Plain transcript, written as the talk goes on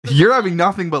You're having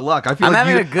nothing but luck. I feel I'm like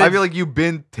having a good- I feel like you've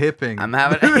been tipping.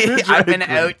 I've been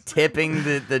out tipping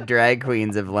the drag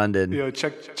queens of London. Yo,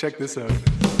 check this out.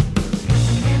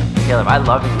 Caleb, I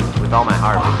love you with all my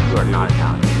heart, but you are not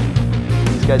Italian.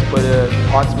 These guys put a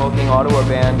pot-smoking Ottawa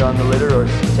band on the litter or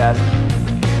test.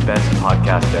 Best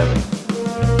podcast ever.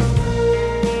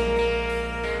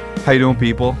 How you doing,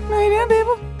 people? How you doing,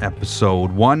 people?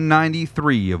 Episode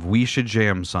 193 of We Should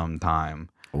Jam Sometime.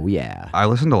 Oh yeah. I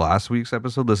listened to last week's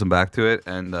episode, listened back to it,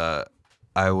 and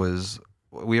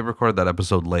we have recorded that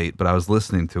episode late, but I was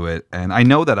listening to it, and I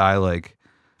know that I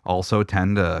also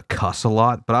tend to cuss a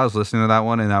lot, but I was listening to that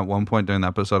one, and at one point during the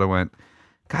episode, I went,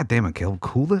 God damn it, Caleb,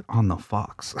 cool it on the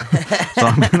Fox. So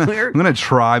I'm gonna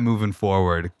try moving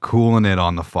forward, cooling it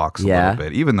on the Fox a little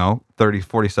bit, even though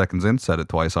 40 seconds in, said it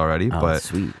twice already, but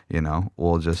sweet.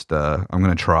 We'll just, I'm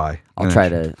gonna try. I'll try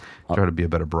to be a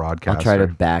better broadcaster. I'll try to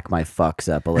back my fucks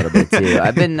up a little bit too.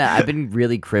 I've been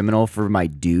really criminal for my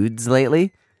dudes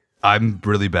lately. I'm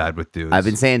really bad with dudes. I've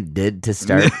been saying "did" to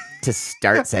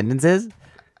start sentences.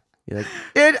 You're like,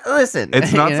 dude, listen.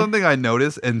 It's not something I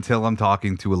notice until I'm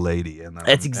talking to a lady, and then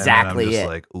That's exactly I'm just it.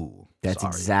 like, ooh, That's sorry.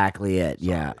 exactly it.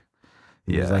 Yeah.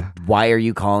 It was Yeah, like, why are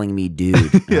you calling me dude?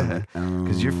 yeah,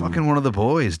 because you're fucking one of the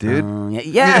boys, dude.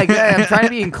 Yeah, I'm trying to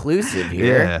be inclusive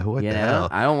here. Yeah, what the hell?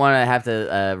 I don't want to have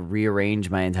to rearrange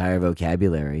my entire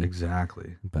vocabulary.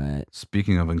 Exactly. But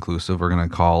Speaking of inclusive, we're gonna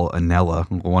call Anella,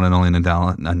 one and only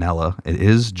Anella. It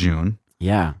is June.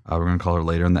 yeah, We're gonna call her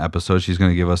later in the episode. She's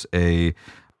gonna give us a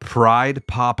Pride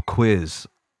Pop quiz.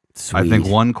 sweet. I think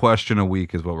one question a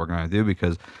week is what we're gonna do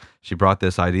because she brought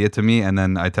this idea to me, and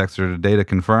then I texted her today to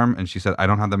confirm, and she said, I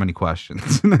don't have that many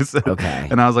questions. And I said, Okay.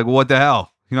 And I was like, well, what the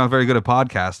hell? You're not very good at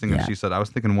podcasting. Yeah. And she said, I was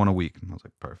thinking one a week. And I was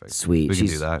like, perfect. Sweet. We can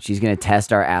do that. She's gonna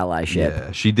test our allyship.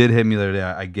 Yeah, she did hit me the other day.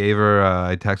 I gave her,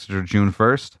 I texted her June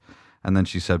 1st, and then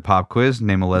she said, pop quiz,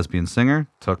 name a lesbian singer.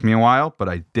 Took me a while, but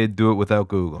I did do it without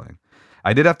Googling.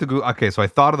 I did have to Google. Okay, so I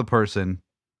thought of the person,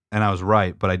 and I was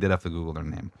right, but I did have to Google their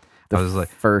name. I was like,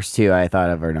 First two I thought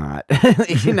of are not. I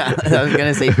was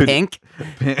gonna say Pink.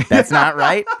 That's not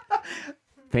right.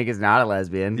 Pink is not a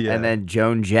lesbian. Yeah. And then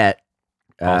Joan Jett.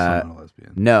 also not a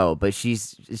lesbian. No, but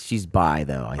she's bi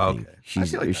though. I think Okay. I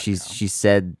feel like that counts. she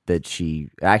said that she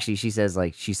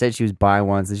said she was bi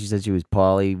once, and she said she was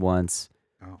poly once.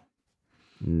 Oh,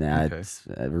 Nah, Okay. it's,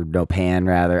 or no pan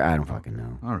rather. I don't fucking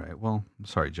know. all right. Well,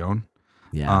 sorry, Joan.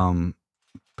 Yeah.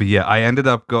 But yeah, I ended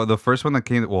up the first one that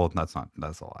came. Well, that's a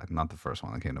lie. Not the first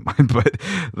one that came to mind, but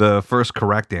the first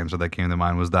correct answer that came to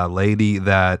mind was that lady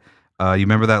that you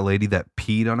remember that lady that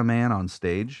peed on a man on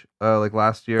stage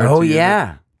last year. Oh 2 years ago?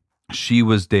 yeah. She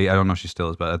was I don't know if she still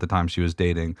is, but at the time she was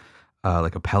dating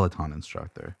like a Peloton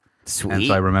instructor. Sweet. And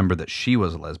so I remembered that she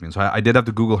was a lesbian. So I did have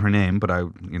to Google her name, but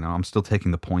I'm still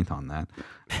taking the point on that.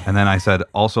 And then I said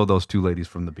also those two ladies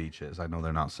from the Beaches. I know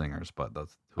they're not singers, but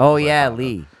that's who Oh I yeah, thought of.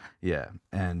 Lee. Yeah,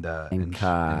 and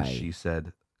Kai. she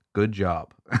said, "Good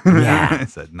job." Yeah. I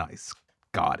said, "Nice,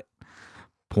 got it."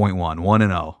 Point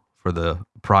 1-0 for the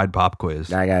Pride Pop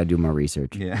quiz. I gotta do more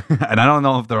research. Yeah, and I don't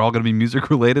know if they're all going to be music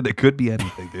related. It could be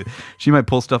anything, dude. She might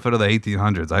pull stuff out of the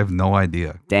 1800s. I have no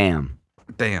idea. Damn.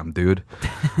 Damn, dude.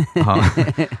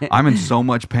 I'm in so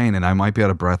much pain, and I might be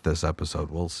out of breath this episode.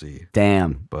 We'll see,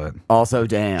 Damn. but Also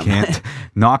damn.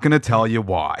 not going to tell you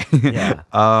why. Yeah.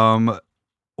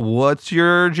 What's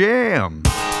your jam?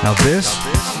 Now this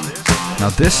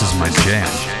is my jam.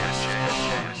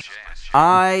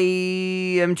 I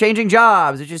am changing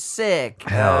jobs, which is sick.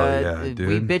 Hell yeah, We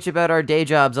dude. bitch about our day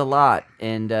jobs a lot,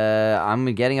 and I'm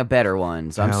getting a better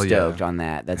one, so I'm Hell yeah. stoked on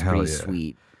that. That's Hell pretty yeah.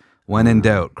 sweet. When in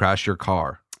doubt, crash your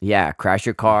car. Yeah, crash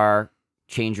your car,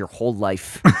 change your whole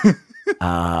life.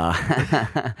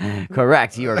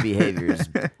 Correct your behaviors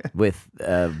with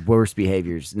worse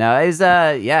behaviors. No,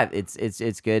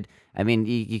 it's good. I mean,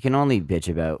 you can only bitch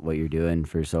about what you're doing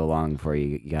for so long before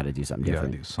you got to do something You gotta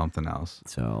different. do something else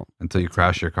So until you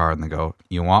crash your car and they go,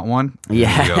 "You want one?" And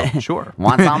Yeah. you go, sure.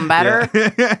 want something better?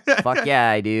 Fuck yeah,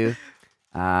 I do.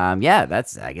 Yeah,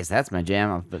 I guess that's my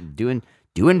jam. I'm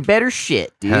doing better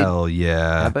shit, dude. Hell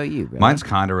yeah. How about you, bro? Mine's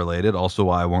kind of related. Also,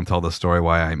 why I won't tell the story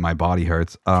why my body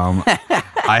hurts.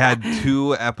 I had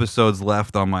 2 episodes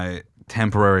left on my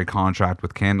temporary contract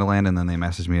with Candyland, and then they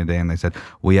messaged me today and they said,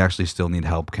 "We actually still need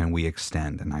help. Can we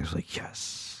extend?" And I was like,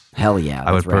 "Yes." Hell yeah.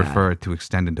 I would that's rad. prefer it to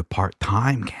extend into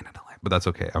part-time Candyland, but that's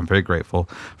okay. I'm very grateful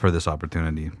for this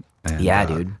opportunity. And, Yeah,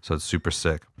 dude. So it's super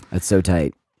sick. That's so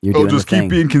tight. You're I'll doing just the thing. keep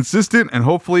being consistent, and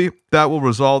hopefully that will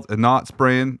result in not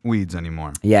spraying weeds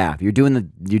anymore. Yeah, you're doing the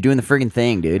friggin'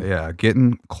 thing, dude. Yeah,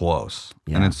 getting close,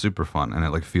 and Yeah. it's super fun, and it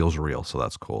like feels real, so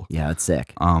that's cool. Yeah, that's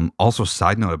sick. Also,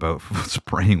 side note about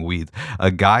spraying weeds.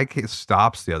 A guy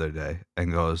stops the other day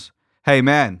and goes, "Hey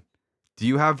man, do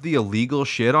you have the illegal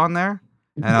shit on there?"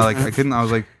 And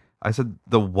I said,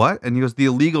 "The what?" And he goes, "The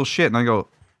illegal shit." And I go,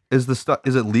 "Is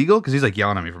it legal?" Because he's like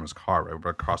yelling at me from his car right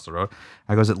across the road.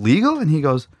 I go, "Is it legal?" And he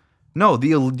goes, "No, do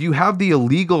you have the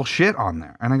illegal shit on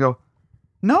there?" And I go,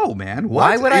 "No, man. What?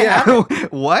 Why would I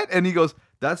have What?" And he goes,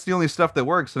 "That's the only stuff that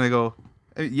works." And I go,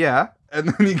 "Yeah." And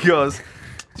then he goes,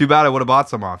 "Too bad I would have bought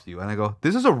some off you." And I go,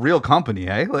 "This is a real company,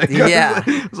 eh?" Like, Yeah.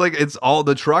 it's like it's all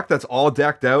the truck that's all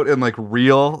decked out in like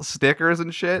real stickers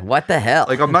and shit. What the hell?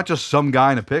 Like I'm not just some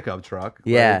guy in a pickup truck.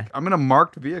 Yeah. Like, I'm in a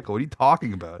marked vehicle. What are you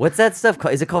talking about? What's that stuff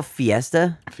called? Is it called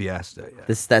Fiesta? Fiesta?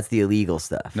 Yeah. That's the illegal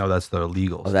stuff. No, that's the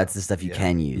illegal. Oh, that's the stuff you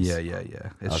can use. Yeah.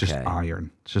 It's just Okay.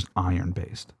 iron. It's just iron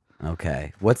based.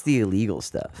 Okay. What's the illegal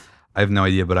stuff? I have no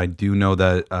idea, but I do know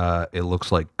that it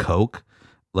looks like Coke,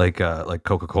 like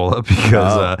Coca-Cola,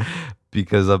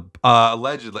 because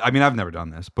allegedly. I mean, I've never done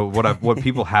this, but what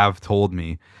people have told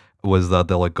me was that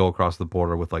they'll like go across the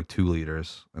border with like 2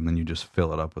 liters, and then you just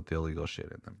fill it up with the illegal shit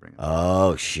and then bring it.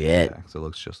 Oh shit. Yeah, so it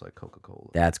looks just like Coca-Cola.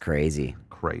 That's crazy.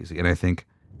 Crazy, and I think.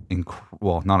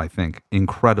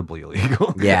 Incredibly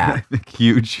illegal. Yeah. I think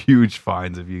huge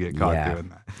fines if you get caught Yeah. doing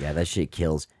that. Yeah, that shit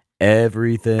kills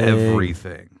everything.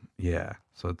 Everything. Yeah.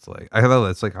 So it's like I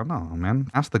don't know, man.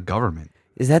 Ask the government.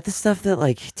 Is that the stuff that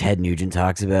like Ted Nugent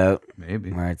talks about?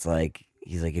 Maybe. Where it's like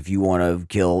he's like, if you want to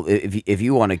kill, if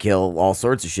you want to kill all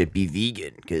sorts of shit, be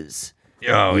vegan because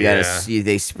Oh you gotta see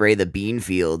they spray the bean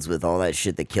fields with all that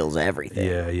shit that kills everything.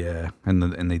 Yeah.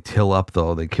 And they till up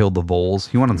though. They killed the voles.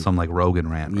 He went on some like Rogan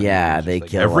rant. Right? Yeah, He was they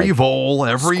just kill, every like, vole,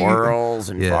 every Squirrels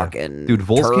and Yeah. fucking Dude,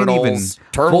 voles turtles,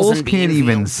 voles in can't bean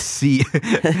even fields. see.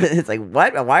 It's like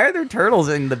what? Why are there turtles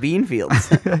in the bean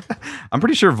fields? I'm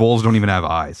pretty sure voles don't even have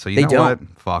eyes. So you They know don't.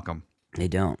 what? Fuck them. They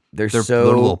don't. They're They're so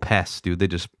little pests, dude. They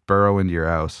just burrow into your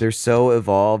house. they're so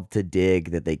evolved to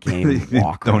dig that they can't even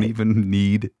walk. Don't right. even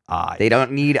need eyes. They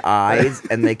don't need eyes,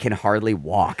 and they can hardly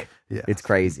walk. Yeah. It's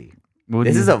crazy. What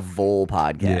This do is you- a vole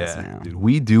podcast Yeah, now. dude.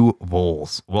 We do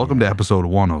voles. Welcome to episode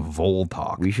 1 of Vole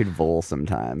Talk. We should vole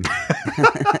sometime.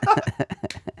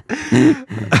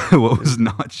 What was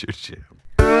not your jam?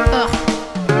 Ugh,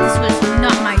 this was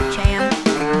not my jam.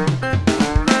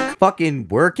 Fucking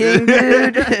working,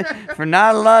 dude, for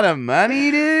not a lot of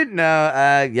money, dude.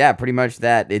 No, yeah, pretty much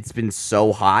that. It's been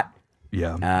so hot.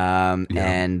 Yeah. Yeah.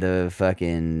 And the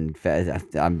fucking,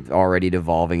 I'm already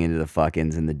devolving into the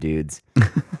fuckins and the dudes.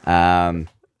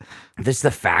 This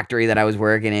the factory that I was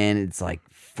working in. It's like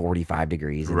 45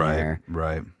 degrees in there.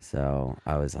 Right. So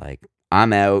I was like,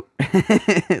 I'm out.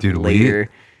 Dude, later.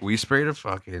 we sprayed a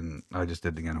fucking. I just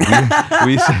did it again.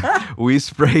 We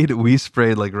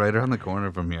sprayed like right around the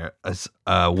corner from here.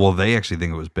 Well, they actually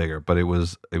think it was bigger, but it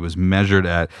was measured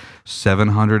at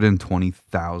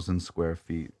 720,000 square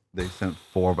feet. They sent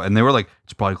 4, and they were like,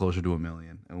 it's probably closer to 1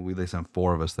 million. And they sent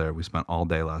 4 of us there. We spent all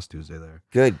day last Tuesday there.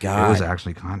 Good It God. was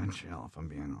actually kind of chill, if I'm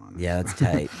being honest. Yeah, that's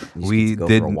tight. You just we get to go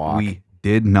did for a walk. we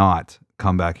did not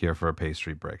come back here for a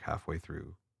pastry break halfway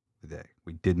through the day.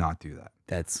 We did not do that.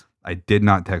 That's I did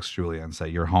not text Julia and say,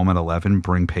 "You're home at 11,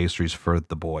 bring pastries for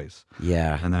the boys."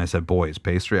 yeah. And then I said, "Boys,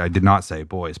 pastry." I did not say,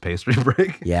 "Boys, pastry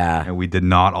break." Yeah. And we did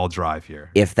not all drive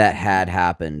here. If that had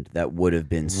happened, that would have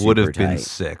been super Would have been tight.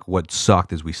 sick. What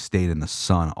sucked is we stayed in the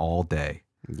sun all day.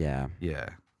 Yeah. Yeah.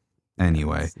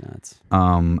 Anyway, That's nuts.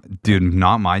 dude,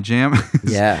 not my jam.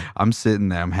 Yeah. I'm sitting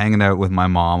there, I'm hanging out with my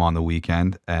mom on the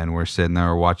weekend, and we're sitting there,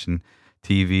 we're watching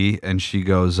TV, and she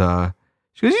goes,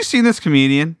 "You seen this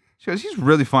comedian?" She goes, "He's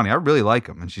really funny. I really like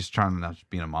him." And she's trying to, not just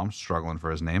being a mom, struggling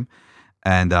for his name.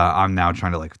 And I'm now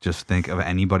trying to like just think of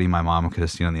anybody my mom could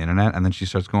have seen on the internet. And then she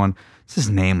starts going, "Is his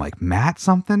name like Matt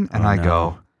something?" And I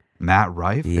go, "Matt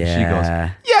Rife?" And she goes,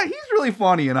 Yeah. "Yeah, he's really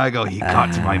funny." And I go, "He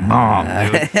got to my mom,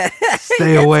 dude.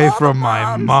 Stay away from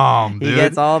my mom, dude. He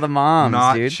gets all the moms,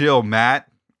 Not dude. chill, Matt."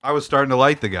 I was starting to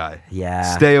like the guy. Yeah.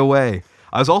 Stay away.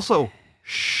 I was also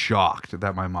shocked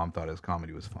that my mom thought his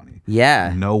comedy was funny.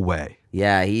 Yeah. No way.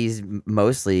 Yeah. He's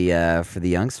mostly for the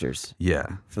youngsters, Yeah.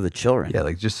 for the children. Yeah,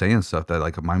 like just saying stuff that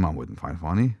like my mom wouldn't find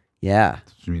funny. Yeah.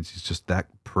 Which means he's just that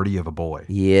pretty of a boy.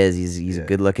 He is. He's a Yeah.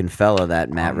 good looking fellow,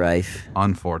 that Matt Rife.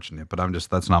 Unfortunate, but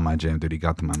that's not my jam, dude. He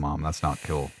got to my mom. That's not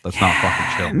cool. That's not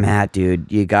fucking chill. Matt,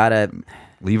 dude, you gotta.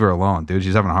 Leave her alone, dude.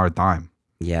 She's having a hard time.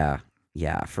 Yeah.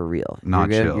 Yeah, for real.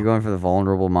 Not you're chill. You're going for the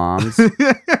vulnerable moms.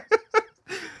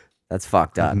 That's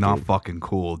fucked up. Not dude. fucking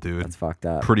cool, dude. That's fucked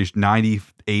up.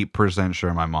 98%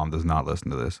 sure my mom does not listen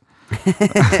to this.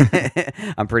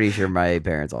 I'm pretty sure my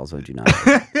parents also do not.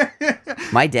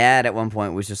 My dad at one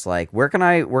point was just like, "Where can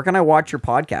I watch your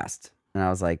podcast?" And I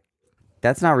was like,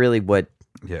 "That's not really what."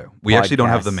 Yeah, we actually don't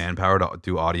have the Podcasts. manpower to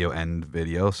do audio and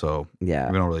video, so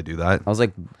Yeah, we don't really do that. I was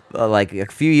like a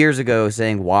few years ago,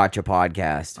 saying "watch a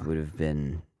podcast" would have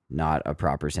been not a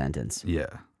proper sentence. Yeah,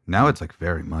 now it's like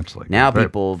very much like Now very,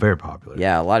 people- very popular.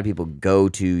 Yeah, a lot of people go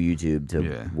to YouTube to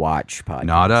Yeah. watch podcasts.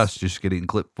 Not us, just getting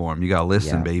clip form. You gotta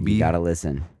listen, Yeah, baby. You gotta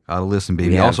listen. Gotta listen,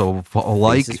 baby. We have Also,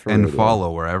 like faces for and radio.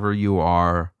 follow wherever you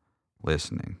are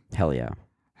listening. Hell yeah.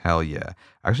 Hell yeah.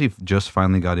 I actually just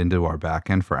finally got into our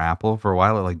back end for Apple. For a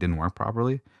while, it like didn't work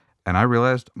properly. And I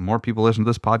realized more people listen to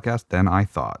this podcast than I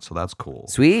thought. So that's cool.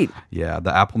 Sweet. Yeah,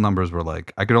 the Apple numbers were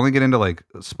like, I could only get into like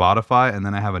Spotify, and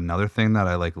then I have another thing that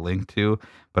I like link to,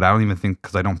 but I don't even think,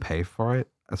 because I don't pay for it.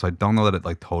 So I don't know that it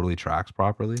like totally tracks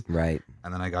properly. Right.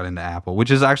 And then I got into Apple,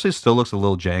 which is actually still looks a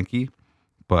little janky,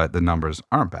 but the numbers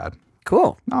aren't bad.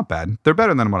 Cool. Not bad. They're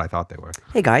better than what I thought they were.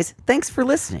 Hey guys, thanks for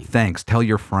listening. Thanks. Tell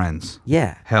your friends.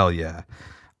 Yeah. Hell yeah.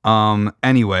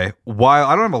 Anyway, while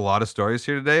I don't have a lot of stories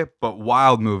here today, but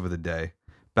wild move of the day.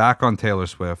 Back on Taylor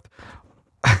Swift.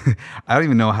 I don't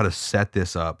even know how to set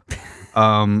this up.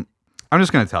 I'm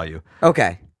just gonna tell you.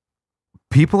 Okay.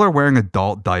 People are wearing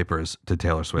adult diapers to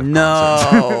Taylor Swift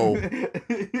No.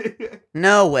 concerts.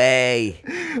 No way.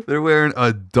 They're wearing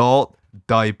adult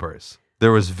diapers.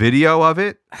 There was video of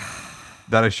it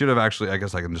that I should have actually, I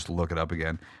guess I can just look it up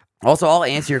again. Also, I'll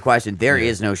answer your question. There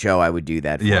is no show I would do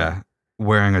that for. Yeah.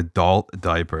 Wearing adult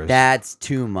diapers. That's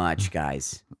too much,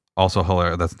 guys. Also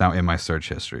hilarious. That's now in my search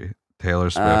history. Taylor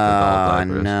Swift adult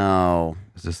diapers. No.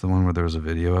 Is this the one where there was a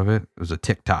video of it? It was a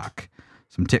TikTok.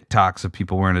 Some TikToks of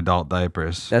people wearing adult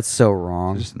diapers. That's so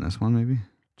wrong. Just in this one, maybe?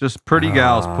 Just pretty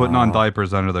gals putting on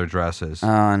diapers under their dresses.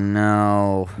 Oh,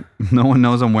 no. No one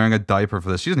knows I'm wearing a diaper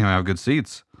for this. She doesn't even have good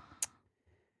seats.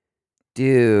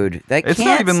 Dude, that It's can't...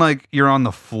 not even like you're on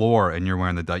the floor and you're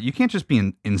wearing the diaper. You can't just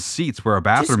be in seats where a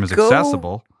bathroom Just is go-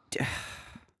 accessible.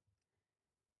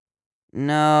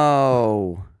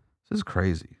 No. This is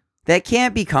crazy. That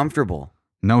can't be comfortable.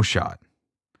 No shot.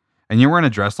 And you're wearing a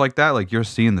dress like that, like you're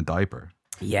seeing the diaper.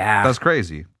 Yeah. That's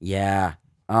crazy. Yeah.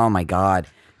 Oh, my God.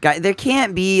 Guy, there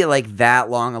can't be, like, that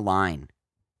long a line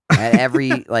at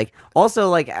every... like, also,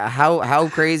 like, how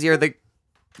crazy are the...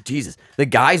 Jesus. The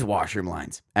guys' washroom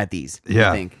lines at these.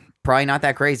 Yeah. I think. Probably not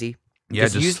that crazy. Yeah,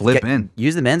 just slip in.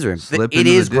 Use the men's room. Slip It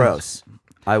into is the dips. gross.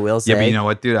 I will say. Yeah, but you know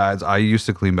what, dude? I used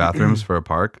to clean bathrooms for a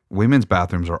park. Women's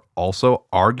bathrooms are also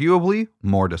arguably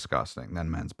more disgusting than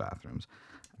men's bathrooms.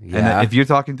 Yeah. And if you're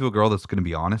talking to a girl that's going to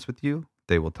be honest with you,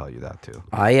 they will tell you that too.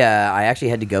 I actually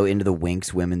had to go into the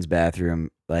Winx women's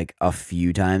bathroom like a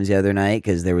few times the other night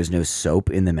because there was no soap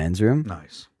in the men's room.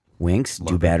 Nice. Winx, do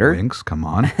Love it. better. Winx, come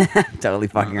on. Totally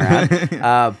fucking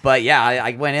around. But yeah,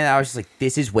 I went in. I was just like,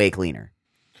 this is way cleaner.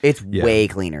 It's Yeah. way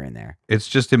cleaner in there. It's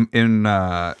just in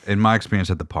my experience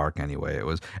at the park anyway. It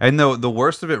was, and the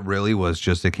worst of it really was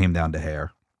just it came down to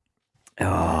hair.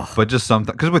 Oh, But just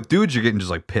something, because with dudes you're getting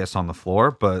just like piss on the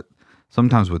floor, but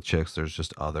sometimes with chicks there's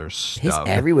just other piss stuff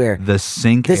everywhere. The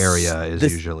sink This- area is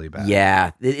this- usually bad.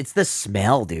 Yeah, it's the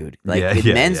smell, dude. Like Yeah, the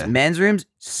yeah, men's yeah. men's rooms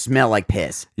smell like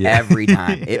piss Yeah. every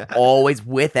time. Yeah. It always,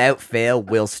 without fail,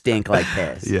 will stink like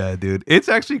piss. Yeah, dude. It's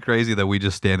actually crazy that we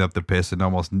just stand up to piss and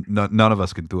almost none of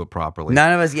us can do it properly.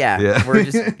 None of us, yeah. Yeah.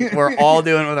 We're all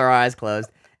doing it with our eyes closed.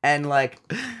 And like,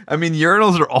 I mean,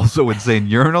 urinals are also insane.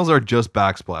 Urinals are just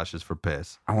backsplashes for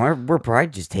piss. we're probably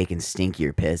just taking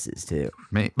stinkier pisses too.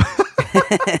 Maybe.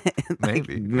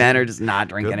 Maybe. Men are just not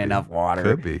drinking Could be. enough water.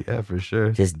 Could be, yeah, for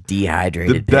sure. Just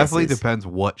dehydrated. It definitely pisses. depends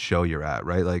what show you're at,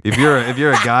 right? Like if you're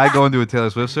a guy going to a Taylor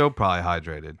Swift show, probably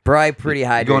hydrated. Probably pretty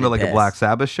hydrated. Going to like a piss. Black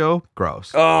Sabbath show,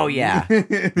 gross. Oh yeah,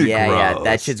 yeah. That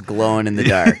Gross. shit's glowing in the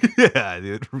dark. Yeah,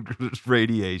 dude. There's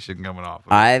radiation coming off.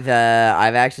 Of it.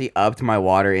 I've actually upped my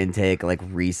water intake like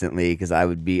recently because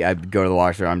I'd go to the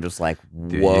washroom. I'm just like,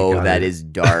 Dude, you whoa, gotta- that is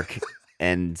dark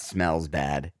and smells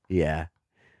bad. Yeah.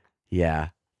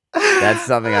 That's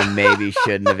something I maybe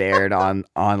shouldn't have aired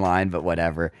online, but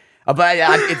whatever. But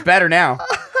it's better now.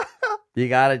 You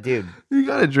got it, dude. You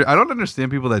gotta drink. I don't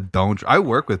understand people that don't. I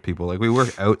work with people like we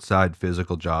work outside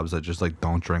physical jobs that just like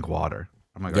don't drink water.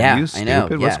 I'm like, Yeah, are you I stupid? know,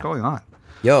 What's yeah. going on?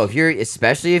 Yo,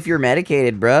 especially if you're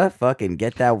medicated, bruh, fucking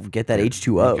get that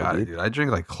H2O, You got it, dude. dude. I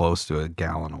drink like close to a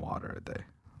gallon of water a day.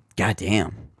 God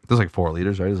damn. There's like 4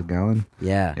 liters, right? Is a gallon?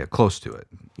 Yeah. Yeah, close to it.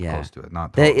 Yeah. Close to it.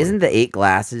 Not totally. Isn't the 8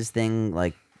 glasses thing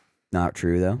like not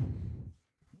true though?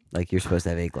 Like you're supposed to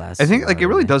have 8 glasses. I think of like water it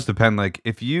really a day. does depend. Like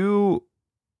if you're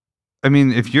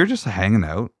just hanging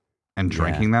out and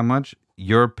drinking that much,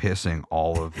 you're pissing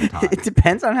all of the time. It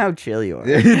depends on how chill you are.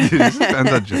 It just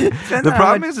depends on chill. Depends The on how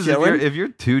problem much is chilling. if you're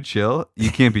too chill,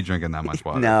 you can't be drinking that much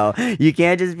water. No, you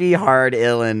can't just be hard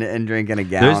ill and drinking a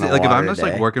gallon of Like if water I'm a just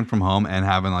day. like working from home and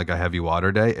having like a heavy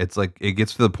water day, it's like it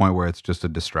gets to the point where it's just a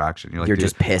distraction. You're like, You're dude,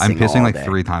 just pissing I'm pissing all like day.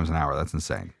 3 times an hour. That's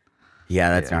insane. Yeah,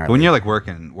 that's Yeah. gnarly. But when you're like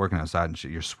working outside and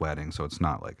shit, you're sweating, so it's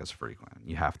not like as frequent.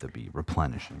 You have to be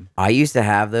replenishing. I used to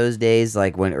have those days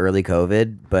like when early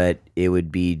COVID, but it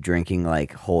would be drinking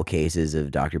like whole cases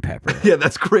of Dr. Pepper. Yeah,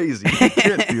 that's crazy. You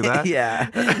can't do that. Yeah.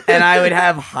 And I would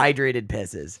have hydrated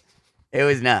pisses. It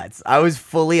was nuts. I was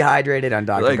fully hydrated on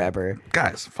Dr. Like, Pepper.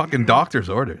 Guys, fucking doctor's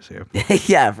orders here.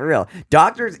 Yeah, for real.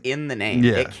 Doctor's in the name.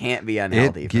 Yeah. It can't be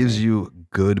unhealthy. It for gives me. you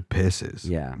good pisses.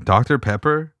 Yeah. Dr.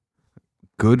 Pepper,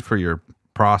 good for your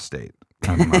prostate.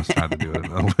 I don't know, I was trying to do an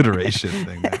alliteration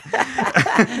thing there.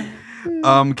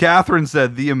 Catherine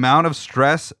said, the amount of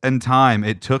stress and time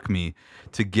it took me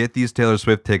to get these Taylor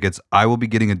Swift tickets, I will be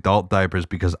getting adult diapers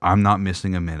because I'm not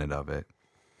missing a minute of it.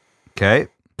 Okay?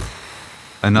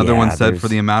 Another one Yeah, said, there's- for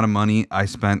the amount of money I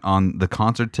spent on the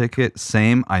concert ticket,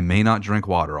 same, I may not drink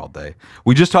water all day.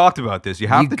 We just talked about this. You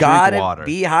have to gotta drink water.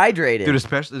 be hydrated. Dude,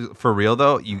 especially for real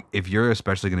though, if you're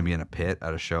especially going to be in a pit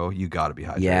at a show, you got to be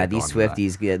hydrated. yeah, these going to that.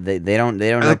 Swifties, they don't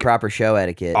know Like, proper show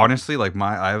etiquette. Honestly, like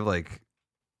I have like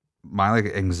my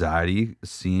anxiety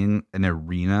seeing an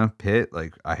arena pit.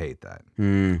 Like I hate that.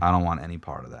 Hmm. I don't want any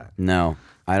part of that. No,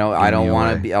 I don't. Give I don't me want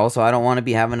to away. be. Also, I don't want to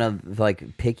be having to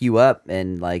like pick you up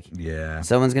and like Yeah.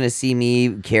 someone's gonna see me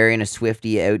carrying a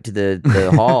Swiftie out to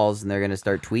the halls and they're gonna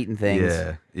start tweeting things.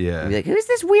 Yeah. Yeah. And be like, who's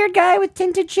this weird guy with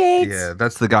tinted shades? Yeah.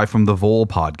 That's the guy from the Vole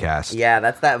podcast. Yeah,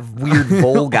 that's that weird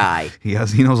vole guy. He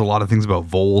knows a lot of things about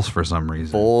voles for some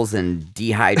reason. Voles and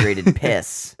dehydrated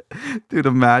piss. Dude,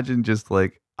 imagine just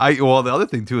like well, the other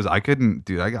thing too is I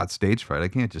got stage fright. I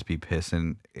can't just be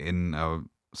pissing in a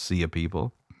sea of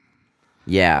people.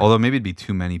 Yeah. Although maybe it'd be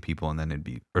too many people and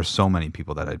then or so many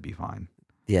people that I'd be fine.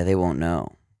 Yeah, they won't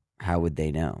know. How would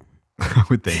they know? How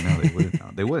would they know? They wouldn't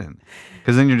know. They wouldn't.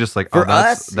 Because then you're just like, For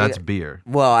us, that's beer.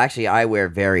 Well, actually, I wear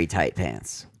very tight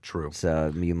pants, True.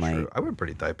 so you might. True. I wear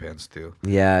pretty tight pants too.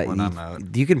 Yeah, When you, I'm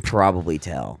out. you can probably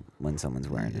tell when someone's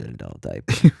wearing an adult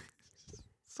diaper.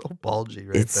 So bulgy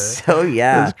right It's there. so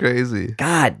yeah. That's crazy.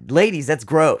 God, ladies, that's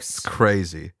gross.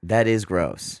 Crazy. That is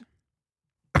gross.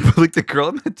 But like the girl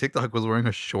in the TikTok was wearing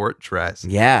a short dress.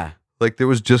 Yeah, Like there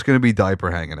was just gonna be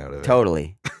diaper hanging out of it.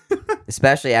 totally.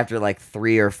 Especially after like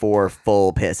 3 or 4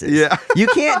 full pisses. Yeah. You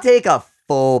can't take a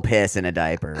full piss in a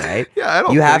diaper, right? Yeah, I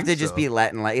don't You have think to just so. be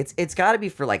letting like it's got to be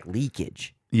for like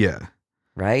leakage, Yeah.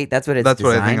 right? That's what it's That's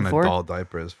what I designed think an for. adult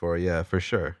diaper is for. Yeah, for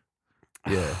sure.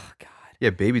 Yeah. Oh, God. Yeah,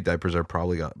 baby diapers are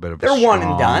probably got a bit of They're a one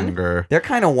and done. stronger- They're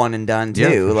kind of one and done too. Yeah,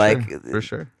 for like sure, for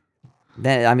sure.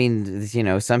 Then I mean, you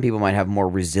know, some people might have more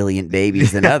resilient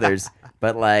babies than others,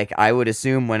 but like I would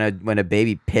assume when a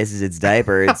baby pisses its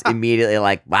diaper, it's immediately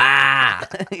like ah,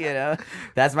 you know.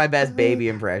 That's my best baby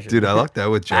impression. Dude, I lucked out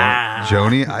with Ah.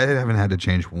 Joni. I haven't had to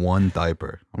change one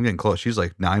diaper. I'm getting close. She's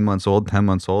like 9 months old, 10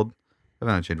 months old. I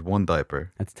haven't had to change one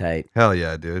diaper. That's tight. Hell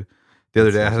yeah, dude. The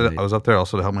other day That's so I tight. was up there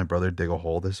also to help my brother dig a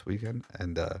hole this weekend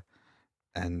and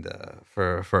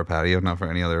for a patio, not for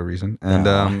any other reason. And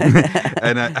Oh.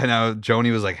 and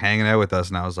Joni was like hanging out with us,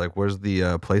 and I was like, "Where's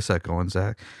the play set going,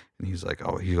 Zach?" And he's like,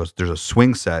 "Oh," he goes, "There's a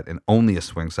swing set and only a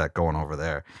swing set going over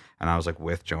there." And I was like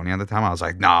with Joni at the time. I was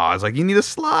like, "No," I was like, "You need a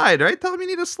slide, right? Tell him you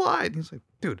need a slide." And he's like,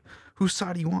 "Dude, whose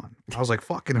side are you on?" I was like,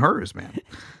 "Fucking hers, man.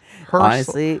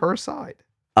 Honestly- her side."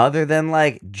 Other than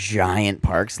like giant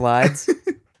park slides,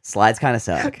 slides kind of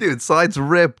suck. Dude, slides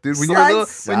rip, dude. When Slides you're a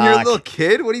suck. little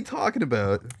kid, what are you talking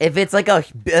about? If it's like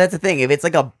that's the thing. If it's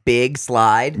like a big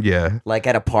slide, Yeah. like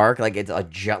at a park, like it's a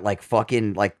like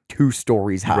fucking like 2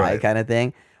 stories high Right. kind of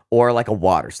thing, or like a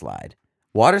water slide.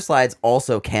 Water slides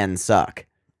also can suck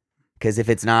because if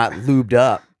it's not lubed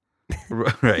up,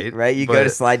 Right. right, you go But- to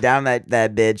slide down that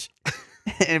bitch,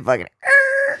 and it fucking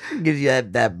gives you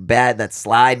that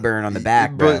slide burn on the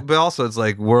back, bro. But also it's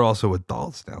like we're also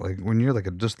adults now. Like when you're like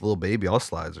just a little baby, all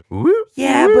slides are whoop,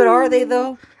 Yeah, but are they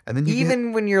though? and then you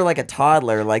Even when you're like a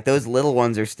toddler, like those little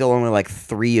ones are still only like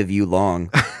 3 of you long.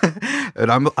 and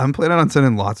I'm planning on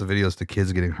sending lots of videos to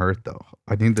kids getting hurt though.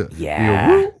 I need to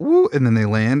Yeah. woo, woo, and then they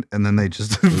land and then they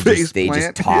just face They just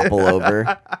plant. topple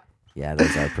over. Yeah,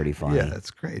 those are pretty funny. Yeah,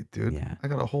 it's great, dude. Yeah. I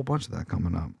got a whole bunch of that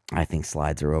coming up. I think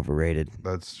slides are overrated.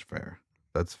 That's fair.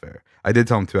 That's fair. I did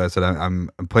tell him too. I said I'm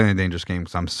playing a dangerous game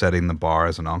because I'm setting the bar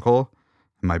as an uncle.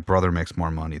 And my brother makes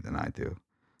more money than I do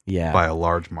Yeah. by a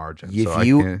large margin. If so I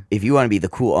you can't- if you want to be the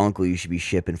cool uncle, you should be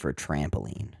shipping for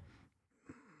trampoline.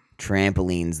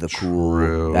 Trampoline's the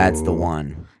cool. That's the True.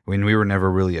 one. when we were never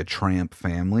really a tramp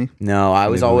family. No, I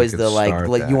was Maybe we always could the start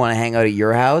like that. you want to hang out at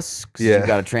your house because Yeah. you've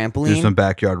got a Do trampoline. some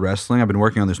backyard wrestling. I've been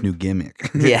working on this new gimmick.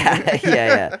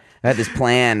 yeah. I had this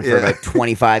plan for Yeah. about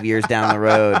 25 years down the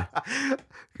road.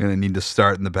 Gonna need to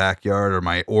start in the backyard, or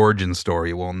my origin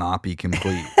story will not be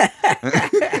complete.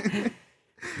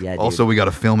 Yeah, dude. Also, we got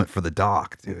to film it for the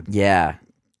doc, dude. Yeah.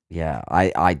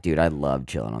 Dude, I love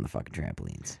chilling on the fucking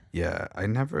trampolines. Yeah, I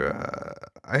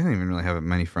didn't even really have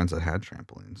many friends that had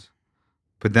trampolines.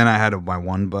 But then I had my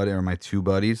one buddy or my two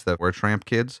buddies that were tramp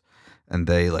kids, and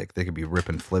they could be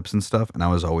ripping flips and stuff, and I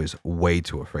was always way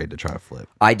too afraid to try to flip.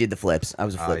 I did the flips. I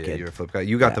was a flip Yeah, kid. you're a flip guy.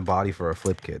 You got Yeah. the body for a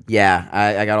flip kid. Yeah,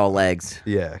 I got all legs.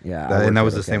 Yeah, Yeah, I and worked that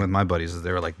was it, the same okay. with my buddies. Is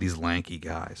they were like these lanky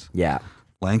guys. Yeah.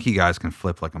 Lanky guys can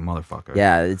flip like a motherfucker.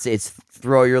 Yeah, it's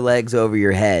throw your legs over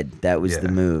your head. That was the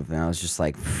Yeah. move. And I was just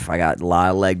like, I got a lot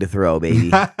of leg to throw, baby.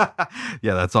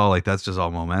 Yeah, that's all. That's just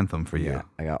all momentum for you. Yeah,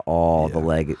 I got all the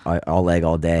leg,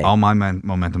 all day. All my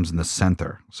momentum's in the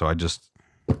center, so I just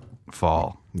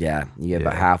fall. Yeah, you get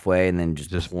about Yeah. halfway and then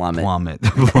just plummet. plummet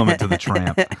to the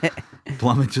tramp,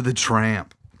 plummet to the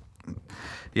tramp.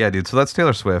 Yeah, dude. So that's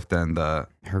Taylor Swift, and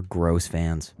Her gross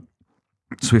fans.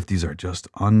 Swifties are just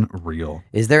unreal.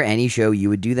 Is there any show you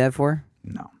would do that for?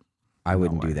 No, I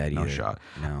wouldn't way. do that either. No shot.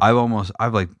 No.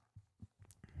 I've like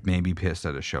maybe pissed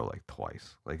at a show like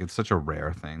twice. Like it's such a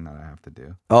rare thing that I have to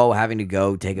do. Oh, having to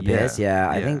go take a Yeah, piss? Yeah,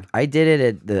 I yeah. think I did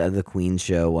it at the Queen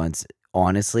show once.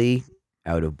 Honestly,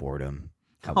 out of boredom.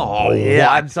 Oh, yeah.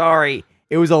 what? I'm sorry.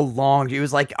 It was it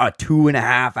was like a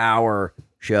 2.5 hour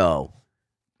show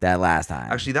that last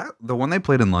time. Actually, the one they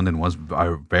played in London was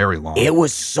very long. it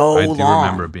was so I do long.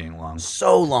 remember it being long.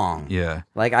 So long. Yeah.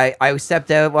 Like I stepped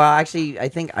out. Well, actually, I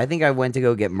think I went to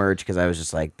go get merch because I was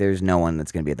just like, there's no one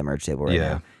that's gonna be at the merch table right Yeah.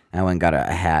 now. And I went and got a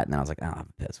hat, and then I was like, oh, I'll have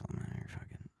a piss.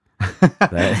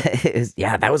 But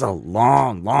that was a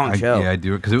long show. Yeah, I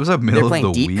do it because it was a middle of playing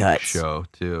the deep week cuts. show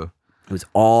too. It was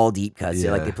all deep cuts.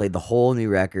 Yeah. They played the whole new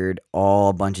record, all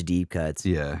a bunch of deep cuts.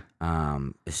 Yeah.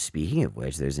 Speaking of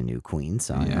which, there's a new Queen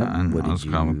song. Yeah, up. and What I did was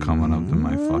you- coming up to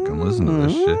my fucking listen to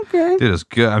this shit. Okay. Dude, it's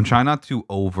good. I'm trying not to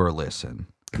over listen.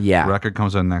 Yeah. Record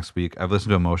comes out next week. I've listened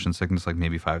to Emotion Sickness like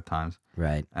maybe 5 times,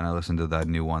 Right. and I listened to that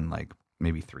new one like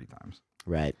maybe 3 times.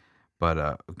 Right.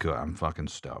 But good. I'm fucking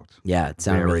stoked. Yeah, it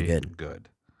sounded really Very good.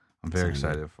 I'm very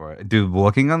Sounded excited for it, dude.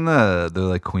 Looking on the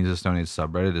like Queens of Stone Age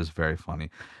subreddit is very funny.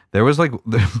 There was like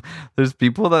there's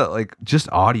people that like just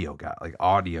audio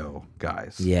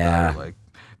guys that Yeah. are, like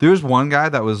there was one guy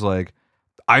that was like,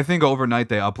 I think overnight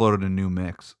they uploaded a new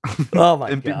mix. Oh my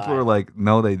and God. people were like,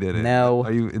 no, they didn't. No.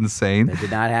 Are you insane? That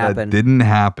did not That happen. didn't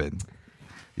happen.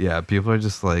 Yeah, people are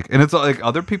just like, and it's like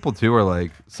other people too are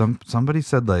like, somebody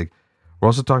said like, we're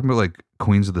also talking about like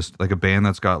Queens of this, like a band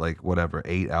that's got like whatever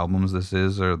 8 albums this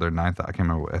is, or their 9th. I can't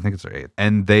remember. I think it's their 8th,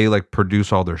 and they like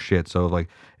produce all their shit. So like,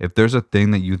 if there's a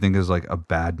thing that you think is like a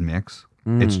bad mix,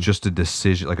 it's just a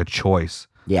decision, like a choice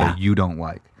Yeah. that you don't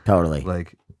like. Totally.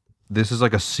 Like, this is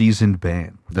like a seasoned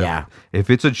band. that- Yeah. If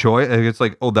it's a choice, it's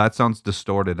like, oh, that sounds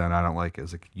distorted and I don't like it.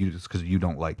 It's like it's because you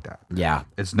don't like that. Yeah.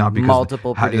 It's not because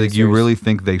Multiple like you producers. really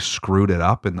think they screwed it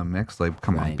up in the mix. Like,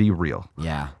 come on, Right. be real.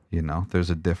 Yeah. You know, there's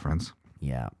a difference.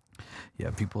 Yeah. Yeah,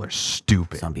 people are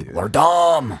stupid. Some people dude. are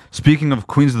dumb. Speaking of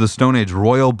Queens of the Stone Age,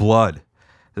 Royal Blood.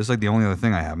 This is like the only other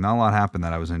thing I have. Not a lot happened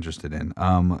that I was interested in.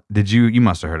 Did you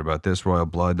must have heard about this, Royal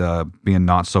Blood being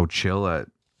not so chill at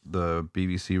the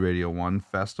BBC Radio 1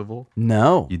 festival?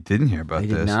 No. You didn't hear about I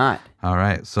this. did not. All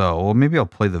right. So, maybe I'll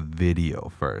play the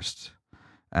video first.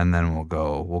 And then we'll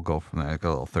go from there. Like a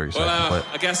little 30-second Well, clip.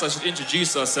 I guess I should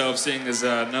introduce ourselves, seeing as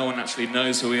no one actually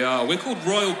knows who we are. We're called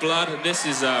Royal Blood, and this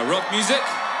is rock music.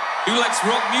 Who likes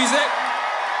rock music?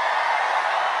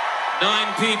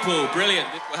 9 people, brilliant.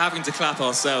 We're having to clap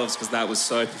ourselves because that was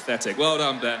so pathetic. Well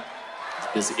done, Ben. It's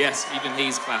busy. Yes, even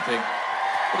he's clapping.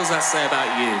 What does that say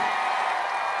about you?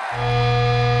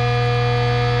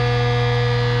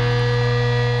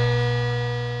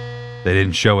 They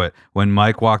didn't show it. When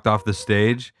Mike walked off the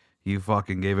stage, he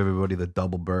fucking gave everybody the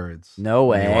double birds. No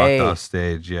When he way. walked off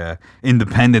stage, yeah.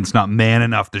 Independent's not man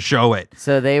enough to show it.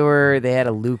 So they had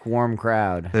a lukewarm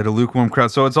crowd. They had a lukewarm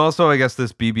crowd. So it's also, I guess,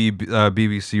 this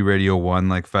BBC Radio 1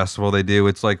 like festival they do.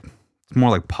 It's more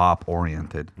like pop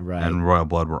oriented. Right. And Royal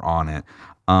Blood were on it.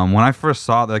 When I first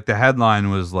saw it, like the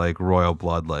headline was like Royal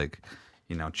Blood, like,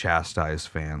 you know, chastise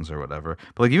fans or whatever.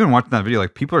 But like even watching that video,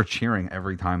 like people are cheering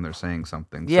every time they're saying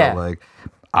something. Yeah. So like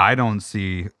I don't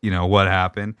see, you know, what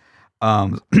happened.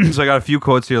 So I got a few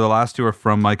quotes here. The last 2 are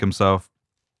from Mike himself.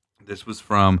 This was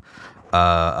from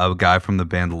a guy from the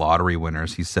band Lottery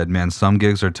Winners. He said, man, some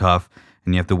gigs are tough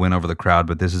and you have to win over the crowd,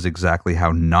 but this is exactly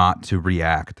how not to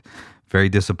react. very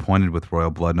disappointed with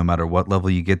Royal Blood. No matter what level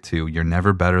you get to, you're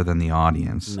never better than the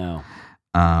audience. No.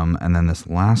 And then this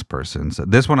last person, so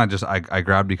this one I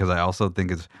grabbed because I also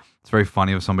think it's very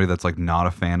funny of somebody that's like not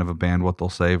a fan of a band, what they'll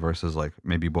say versus like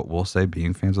maybe what we'll say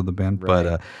being fans of the band. Right.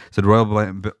 But said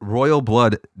Royal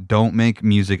Blood don't make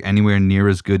music anywhere near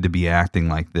as good to be acting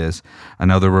like this.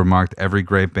 Another remarked, every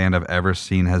great band I've ever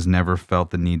seen has never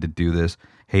felt the need to do this.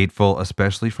 Hateful,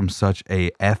 especially from such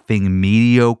a effing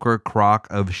mediocre crock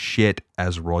of shit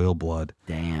as Royal Blood.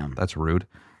 Damn. That's rude.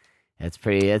 That's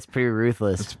pretty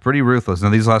ruthless. It's pretty ruthless. Now,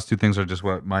 these last two things are just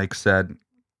what Mike said.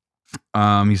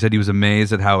 He said he was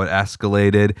amazed at how it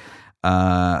escalated.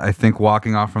 I think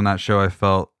walking off from that show, I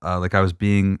felt like I was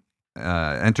being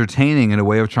entertaining in a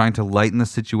way of trying to lighten the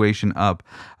situation up.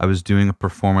 I was doing a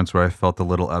performance where I felt a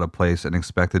little out of place and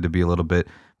expected to be a little bit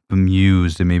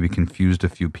bemused and maybe confused a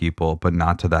few people, but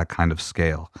not to that kind of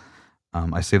scale.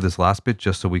 I saved this last bit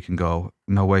just so we can go,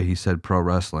 no way, he said pro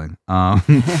wrestling.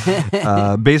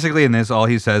 Basically in this, all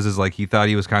he says is like he thought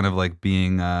he was kind of like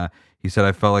being, he said,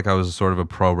 I felt like I was sort of a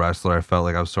pro wrestler. I felt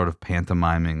like I was sort of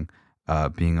pantomiming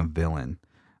being a villain.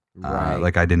 Right.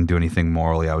 Like I didn't do anything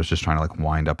morally. I was just trying to like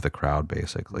wind up the crowd,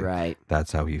 basically. Right.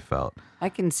 That's how he felt. I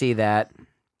can see that,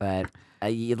 but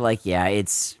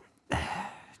it's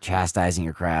chastising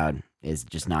your crowd is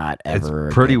just not ever.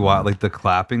 It's pretty wild. Like the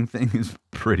clapping thing is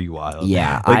pretty wild.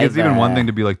 Yeah, like it's I've, even one thing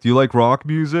to be like, "Do you like rock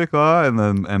music?"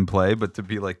 And play, but to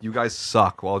be like, "You guys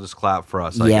suck." Well, I'll just clap for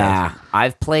us. I guess.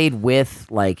 I've played with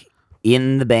like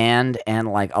in the band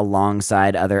and like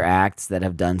alongside other acts that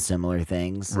have done similar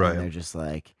things. Right. And they're just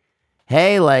like,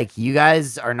 hey, like you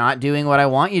guys are not doing what I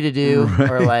want you to do,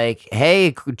 or like,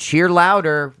 hey, cheer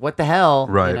louder. What the hell?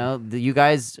 Right. You know, you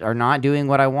guys are not doing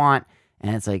what I want.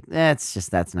 And it's like,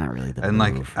 that's not really the And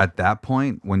move. like at that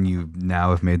point, when you now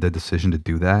have made the decision to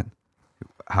do that,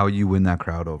 how you win that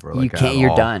crowd over? Like you can't. at You're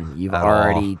all. done. You've At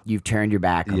already all. you've turned your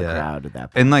back on the Yeah. crowd at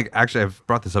that point. And like, actually, I've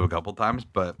brought this up a couple times,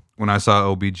 but when I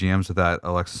saw OBGMs at that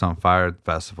Alexis on Fire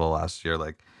festival last year,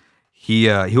 like he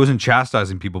wasn't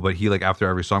chastising people, but he like after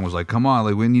every song was like, "Come on,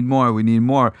 like we need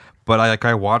more." But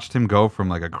I watched him go from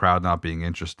like a crowd not being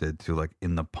interested to like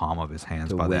in the palm of his hands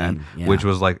To by the win, end, yeah. which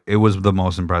was like it was the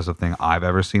most impressive thing I've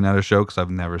ever seen at a show because I've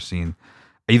never seen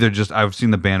I've seen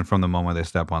the band from the moment they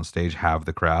step on stage have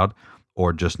the crowd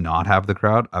or just not have the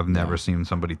crowd. I've never seen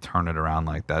somebody turn it around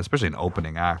like that, especially an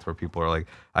opening act where people are like,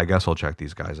 I guess I'll check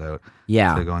these guys out.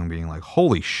 Yeah. They're going being like,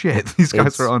 holy shit, these guys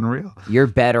It's- are unreal. You're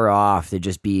better off to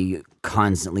just be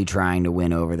constantly trying to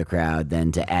win over the crowd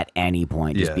than to at any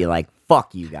point just Yeah. be like,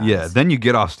 fuck you guys. Yeah. Then you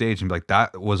get off stage and be like,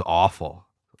 that was awful.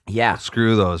 Yeah.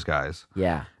 Screw those guys.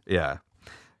 Yeah. Yeah.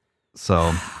 So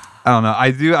I don't know.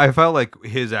 I felt like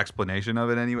his explanation of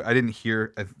it anyway. I didn't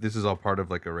hear, this is all part of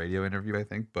like a radio interview, I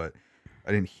think, but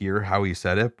I didn't hear how he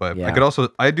said it. But Yeah.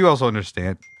 I do also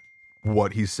understand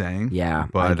what he's saying. Yeah,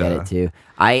 But, I get it too.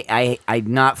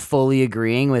 I'm not fully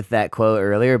agreeing with that quote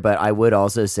earlier, but I would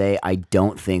also say I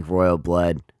don't think Royal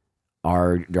Blood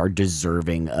are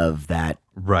deserving of that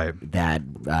Right.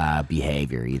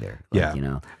 behavior either. Like, Yeah. you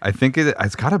know. I think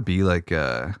it's got to be like,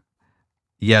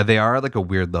 yeah, they are like a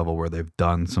weird level where they've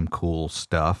done some cool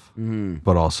stuff,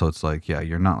 but also it's like, yeah,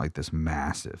 you're not like this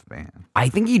massive band. I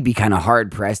think you'd be kind of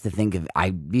hard pressed to think of.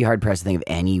 I'd be hard pressed to think of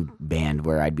any band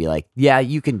where I'd be like, yeah,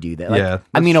 you can do that. Like, Yeah,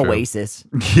 I mean, that's true. Oasis.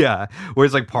 Yeah, where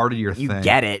it's like part of your You thing.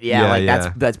 get it, yeah.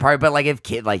 Like that's part. But like if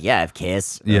Kiss,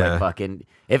 or Yeah. like fucking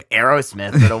if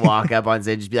Aerosmith were to walk up on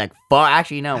stage, and just be like, "Fuck."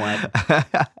 Actually, you know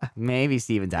what? Maybe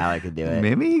Steven Tyler could do it.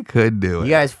 Maybe he could do it. You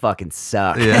guys fucking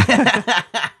suck. Yeah.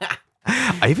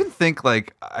 I even think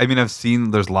like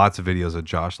there's lots of videos of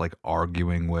Josh like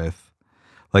arguing with,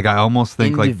 like I almost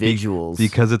think Individuals. like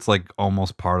because it's like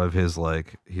almost part of his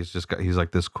like he's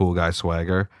like this cool guy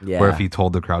swagger. Yeah. Where if he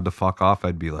told the crowd to fuck off,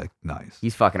 I'd be like, nice.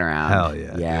 He's fucking around. Hell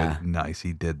yeah, Yeah. dude. Nice,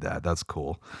 he did that. That's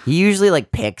cool. He usually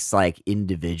like picks like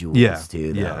individuals Yeah,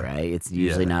 too, though, yeah. right? It's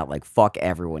usually Yeah. not like fuck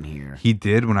everyone here. He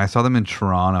did when I saw them in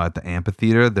Toronto at the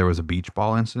amphitheater. There was a beach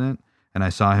ball incident, and I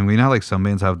saw him. You know how like some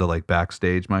bands have the like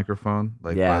backstage microphone,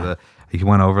 like Yeah. he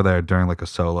went over there during like a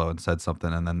solo and said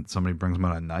something, and then somebody brings him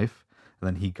out a knife, and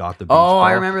then he got the beach Oh, I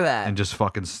ball remember that. and just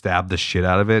fucking stabbed the shit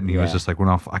out of it, and he was Yeah. just like, "We're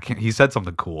not. I can't." He said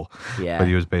something cool, Yeah. but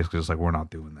he was basically just like, "We're not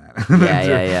doing that."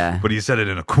 Yeah. But he said it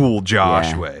in a cool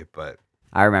Josh Yeah. way, but.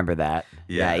 I remember that.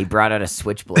 Yeah. He brought out a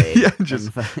switchblade. Yeah,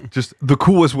 just the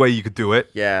coolest way you could do it.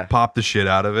 Yeah. Pop the shit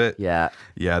out of it. Yeah.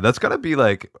 Yeah, that's gotta be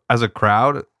like as a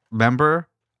crowd member.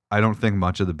 I don't think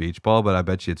much of the beach ball, but I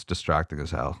bet you it's distracting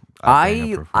as hell.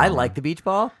 I like the beach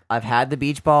ball. I've had the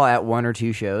beach ball at one or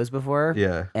two shows before.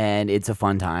 Yeah. And it's a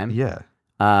fun time. Yeah.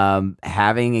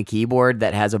 having a keyboard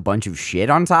that has a bunch of shit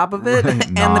on top of it and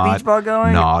the beach ball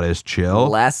going. Not as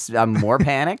chill. I'm more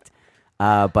panicked.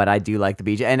 But I do like the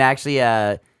beach. And actually,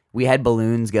 we had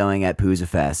balloons going at Pooza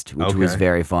Fest, which was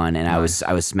very fun. And I was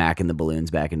smacking the balloons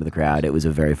back into the crowd. It was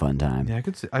a very fun time. Yeah, I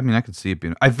could see. I mean, I could see it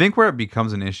being. I think where it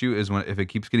becomes an issue is if it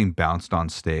keeps getting bounced on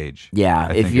stage. Yeah,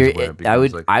 I if think you're, is where it I would,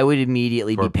 becomes, like, I would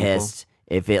immediately be for people. pissed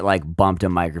if it like bumped a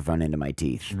microphone into my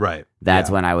teeth. Right. That's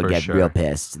Yeah, when I would for get sure. real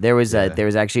pissed. There was Yeah. there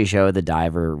was actually a show at the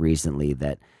Diver recently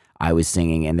that I was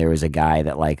singing, and there was a guy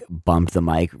that like bumped the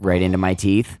mic right into my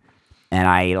teeth, and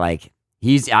I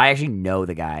actually know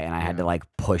the guy, and I had to like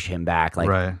push him back like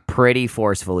Right. pretty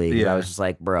forcefully. 'Cause Yeah. I was just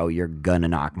like, bro, you're gonna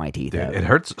knock my teeth Dude, out. it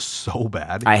hurts so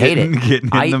bad. I hate it. Getting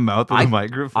I- in the mouth of I- the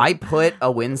microphone. I put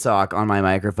a windsock on my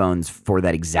microphones for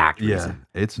that exact yeah, reason.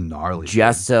 it's gnarly.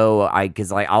 Just so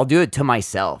because like I'll do it to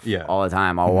myself Yeah. all the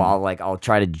time. I'll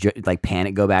try to like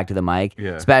panic go back to the mic,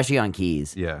 Yeah. especially on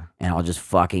keys, Yeah. and I'll just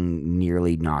fucking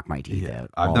nearly knock my teeth out.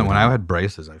 I've all done the when I time. had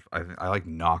braces. I like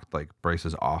knocked like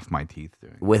braces off my teeth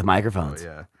doing. with microphones.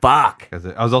 yeah. Fuck. 'Cause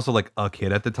I was also like a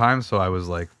kid at the time, so I was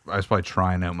probably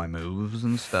trying out my moves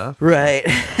and stuff. Right.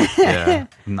 Yeah,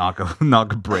 knock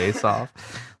a brace off.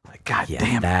 Like, god Yeah,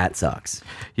 damn. that sucks.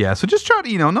 Yeah, so just try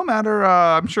to, no matter,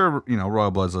 I'm sure,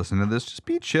 Royal Blood's listening to this, just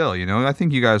be chill, I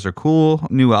think you guys are cool.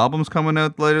 New album's coming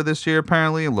out later this year,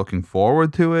 apparently. Looking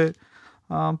forward to it.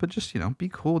 But just, be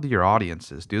cool to your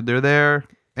audiences, dude. They're there.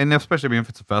 And especially if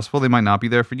it's a festival, they might not be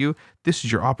there for you. This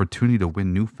is your opportunity to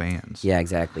win new fans. Yeah,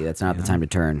 exactly. That's not the time to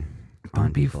turn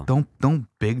on people. Don't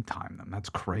big time them. That's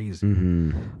crazy.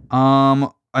 Mm-hmm.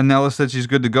 Anella said she's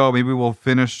good to go. Maybe we'll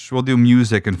do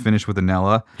music and finish with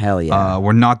Anella. Hell yeah.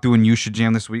 We're not doing You Should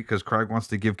Jam this week because Craig wants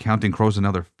to give Counting Crows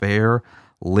another fair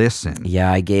listen.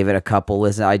 Yeah, I gave it a couple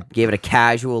listen. I gave it a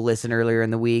casual listen earlier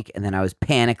in the week, and then I was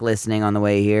panic listening on the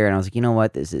way here, and I was like, you know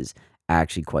what? This is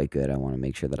actually quite good. I want to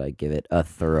make sure that I give it a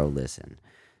thorough listen.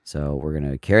 So we're going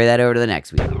to carry that over to the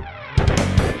next week.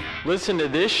 Listen to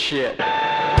this shit.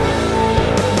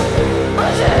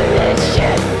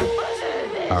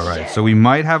 All right, so we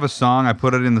might have a song. I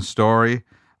put it in the story,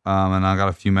 and I got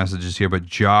a few messages here. But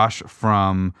Josh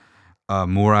from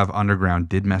Murav Underground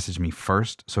did message me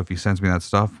first. So if he sends me that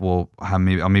stuff, we'll have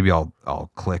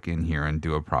I'll click in here and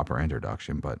do a proper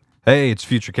introduction. But hey, it's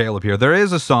Future Caleb here. There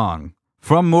is a song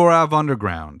from Murav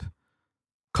Underground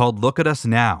called "Look at Us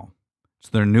Now." It's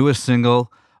their newest single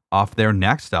off their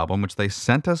next album, which they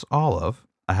sent us all of.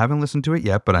 I haven't listened to it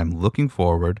yet, but I'm looking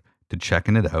forward to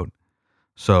checking it out.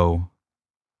 So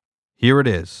here it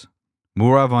is.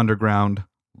 Murav Underground,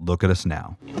 Look at Us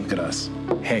Now. Look at us.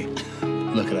 Hey,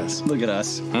 look at us. Look at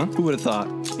us. Huh? Who would have thought?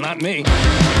 Not me.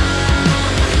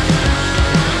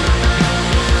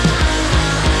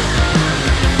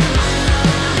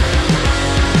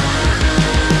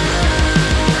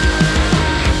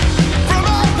 From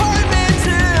apartment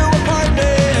to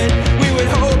apartment, we would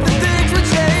hope that things would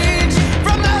change.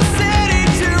 From the city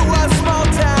to a small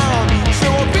town,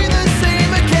 sure won't be the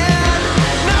same again.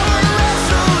 Now we're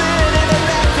wrestling in the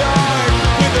backyard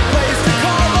with a place to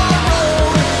call our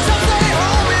own. Some say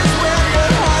home is where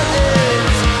your heart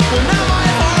is. Well, now my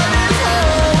heart is home.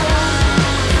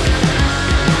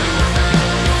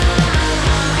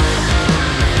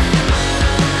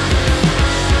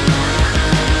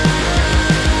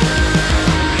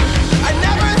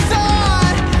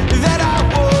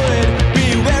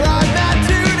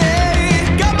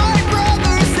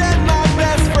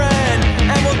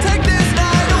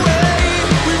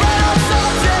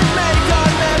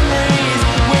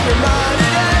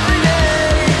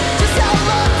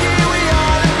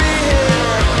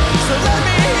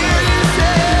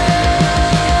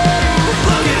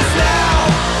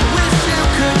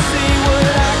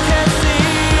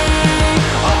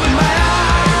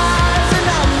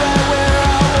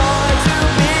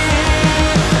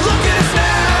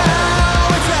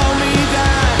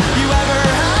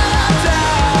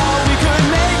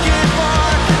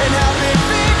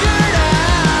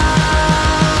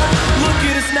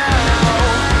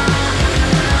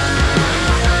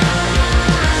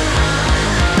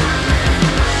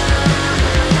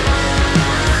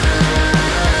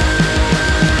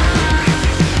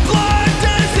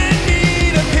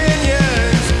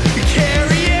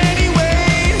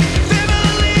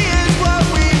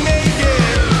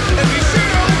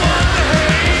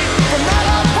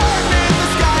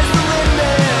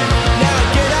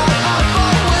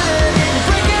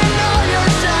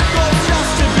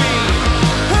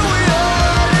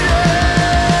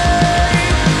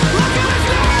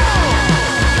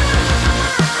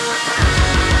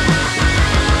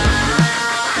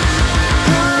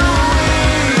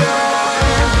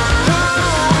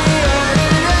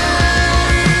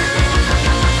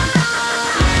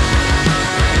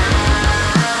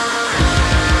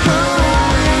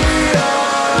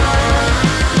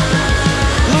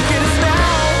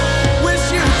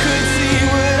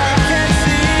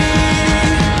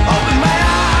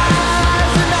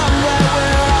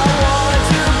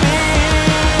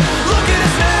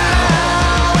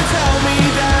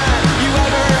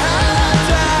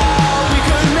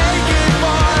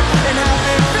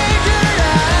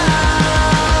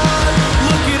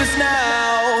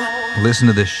 Listen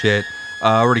to this shit.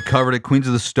 Already covered it. Queens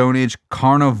of the Stone Age,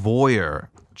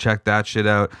 Carnivore. Check that shit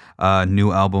out.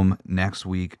 New album next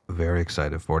week. Very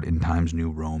excited for it. In Times New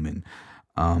Roman.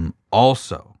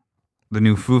 Also, the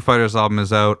new Foo Fighters album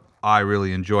is out. I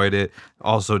really enjoyed it.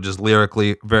 Also, just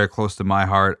lyrically, very close to my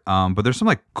heart. But there's some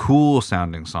like cool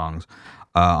sounding songs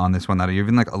on this one that are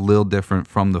even like a little different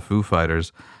from the Foo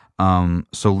Fighters.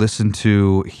 So listen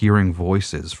to Hearing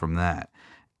Voices from that.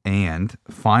 And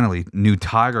finally, new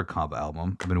Tiger Cub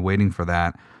album. I've been waiting for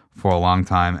that for a long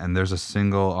time. And there's a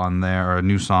single on there, or a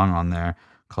new song on there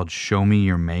called Show Me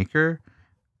Your Maker.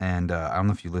 And I don't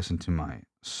know if you listened to my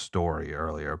story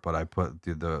earlier, but I put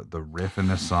the riff in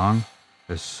this song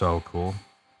is so cool.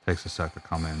 Takes a sec to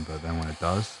come in, but then when it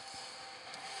does.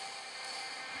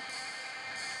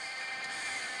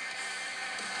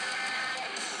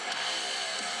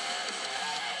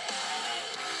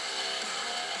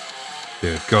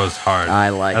 Dude, it goes hard. I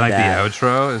like that. that. The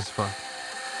outro is fucking.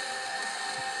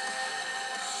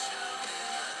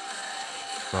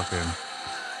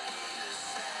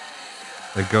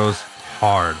 It goes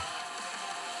hard.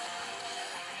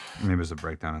 Maybe there's a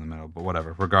breakdown in the middle, but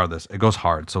whatever. Regardless, it goes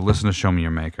hard. So listen to Show Me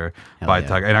Your Maker by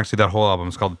Tiger. And actually, that whole album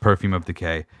is called Perfume of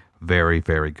Decay. Very,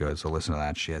 very good. So listen to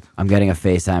that shit. I'm getting a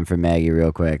FaceTime from Maggie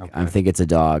real quick. Okay. I think it's a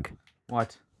dog.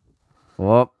 What?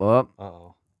 Whoop, whoop. Uh-oh.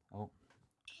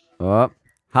 Oh,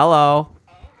 hello.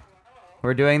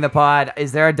 We're doing the pod.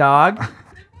 Is there a dog?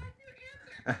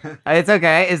 It's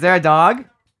okay. Is there a dog? There's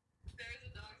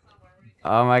a dog somewhere.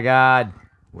 Oh my God.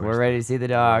 We're ready to see the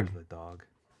dog. Where's the dog?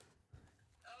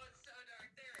 Oh, it's so dark.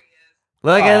 There he is.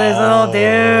 Look at this little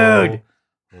dude.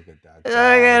 Look at that. Look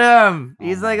at him.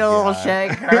 He's like a little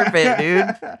shag carpet, dude.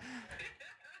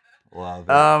 Love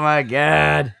it. Oh my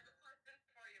God.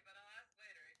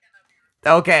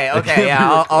 Okay,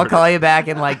 yeah, I'll call you back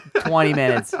in like 20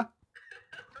 minutes.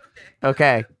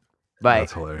 Okay, bye.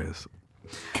 That's hilarious.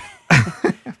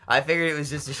 I figured it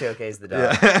was just to showcase the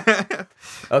dog. Yeah.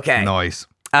 Okay. Nice.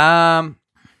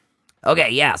 Okay,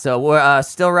 yeah. So we're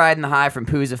still riding the high from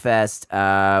Pooza Fest.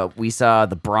 We saw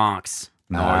the Bronx.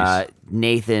 Nice.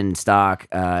 Nathan Stock,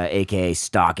 aka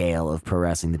Stock Ale of Pro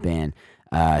Wrestling the Band,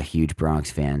 huge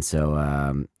Bronx fan.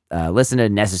 So listen to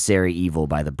Necessary Evil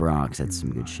by the Bronx. That's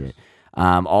some good shit.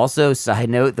 Also, side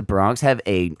note, the Bronx have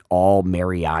a all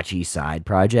mariachi side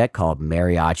project called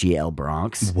Mariachi El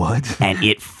Bronx. What? And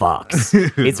it fucks.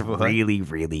 It's What? really,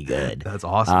 really good. That's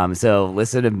awesome. So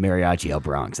listen to Mariachi El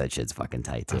Bronx. That shit's fucking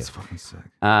tight too. That's fucking sick.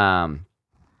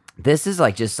 This is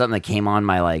like just something that came on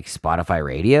my like Spotify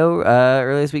radio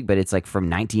earlier this week, but it's like from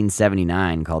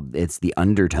 1979 it's The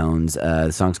Undertones.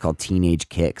 The song's called Teenage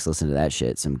Kicks. Listen to that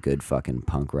shit. Some good fucking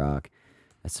punk rock.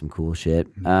 That's some cool shit.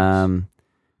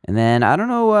 And then I don't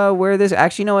know where this.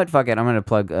 Actually, you know what? Fuck it. I'm gonna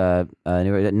plug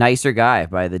 "Nicer Guy"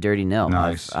 by the Dirty Nil.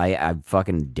 Nice. I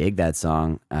fucking dig that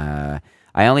song. I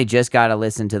only just got to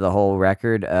listen to the whole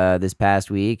record this past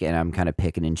week, and I'm kind of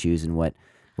picking and choosing what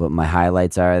my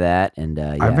highlights are of that. And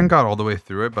yeah. I haven't got all the way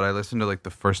through it, but I listened to like the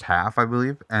first half, I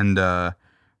believe. And my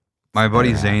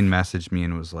buddy Zane messaged me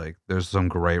and was like, "There's some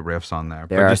great riffs on there."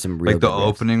 There are some real like the good riffs.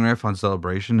 opening riff on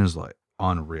Celebration is like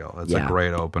unreal. It's a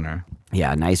great opener.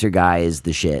 Yeah, Nicer Guy is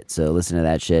the shit. So listen to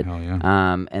that shit. Hell yeah.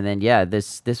 And then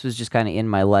this was just kind of in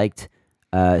my liked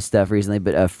stuff recently,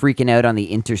 but Freaking Out on the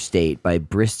Interstate by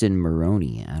Briston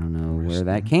Maroney. I don't know where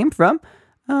that came from,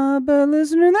 but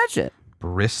listen to that shit.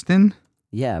 Briston?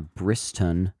 Yeah,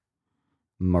 Briston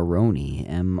Maroney.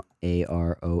 Maroney.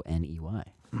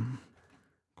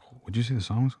 What'd you say the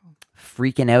song was called?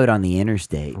 Freaking Out on the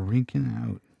Interstate. Freaking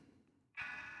Out.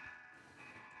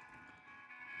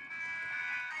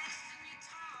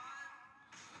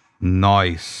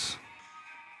 Nice.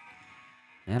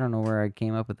 I don't know where I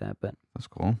came up with that, but That's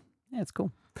cool. yeah, it's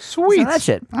cool. Sweet. So that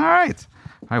shit. All right.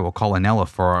 All right, we'll call Anella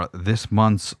for this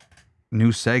month's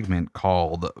new segment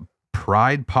called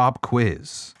Pride Pop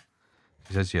Quiz.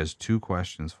 She says she has 2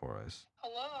 questions for us.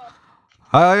 Hello.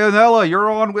 Hi, Anella. You're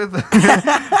on with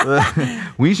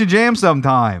We Should Jam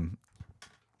Sometime.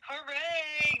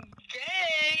 Hooray!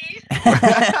 Gay!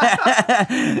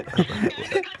 Gay!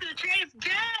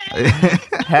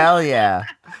 Hell yeah.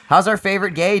 How's our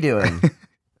favorite gay doing? Dude,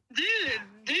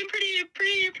 doing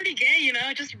pretty gay, you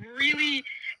know, just really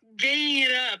gaying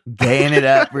it up. Gaying it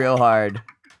up real hard.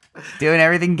 Doing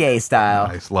everything gay style.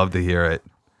 Nice. Love to hear it.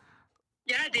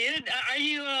 Yeah, dude. Are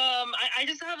you? I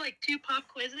just have like 2 pop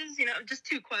quizzes, you know, just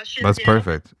 2 questions. That's you know?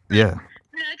 perfect. Yeah.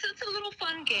 Yeah, it's a little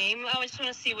fun game. I just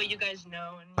want to see what you guys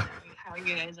know and how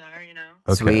you guys are, you know.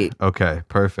 Okay. Sweet. Okay.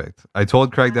 Perfect. I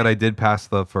told Craig that I did pass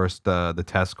the first the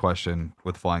test question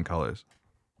with flying colors.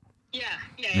 Yeah.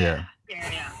 Yeah.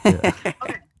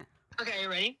 Okay, you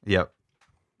ready? Yep.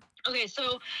 Okay,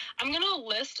 so I'm gonna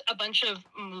list a bunch of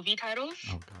movie titles,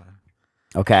 Oh god.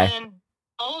 Okay. and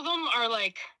all of them are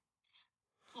like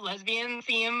lesbian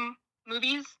theme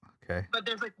movies, Okay. but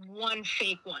there's like one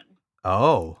fake one.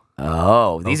 Oh.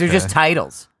 Oh, these are just Okay.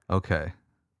 titles. Okay.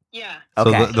 Yeah. So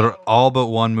Okay. they're all but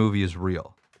one movie is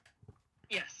real.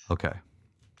 Yes. Okay.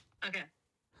 Okay.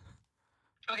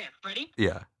 Okay. Ready?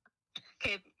 Yeah.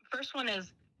 Okay. First one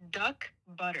is Duck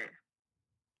Butter.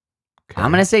 I'm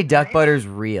gonna say duck butter's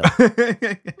real.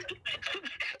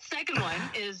 Second one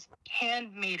is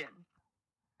Handmaiden.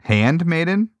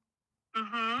 Handmaiden.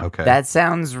 Mm-hmm. Okay. That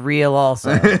sounds real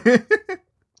also.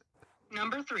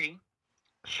 Number 3,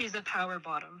 She's a Power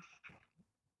Bottom.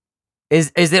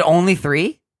 Is it only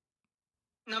 3?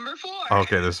 Number 4.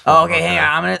 Okay. This. Oh, okay, hang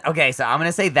on. So I'm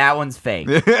gonna say that one's fake.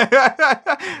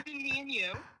 Imagine Me and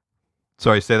You.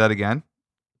 Sorry. Say that again.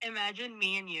 Imagine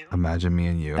Me and You. Imagine me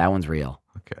and you. That one's real.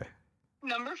 Okay.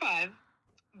 Number 5,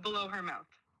 Below Her Mouth.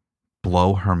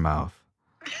 Blow her mouth.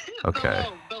 Okay.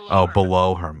 Below her.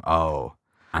 Below her. Oh.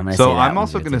 I'm gonna. So say that I'm one's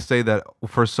also real going to too. say that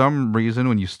for some reason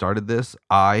when you started this,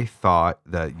 I thought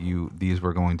that these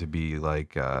were going to be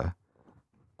like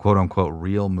quote unquote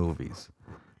real movies.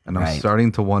 And I'm Right.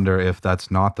 starting to wonder if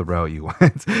that's not the route you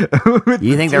went.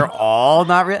 You think they're all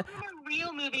not real? Some are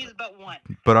real movies, but one.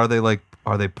 But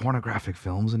are they pornographic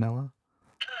films, Anella?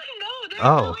 No, they're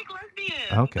Oh. like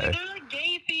lesbian. Okay. Like, they're like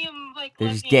gay theme, like They're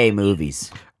just lesbian gay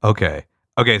movies. Okay.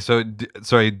 Okay, so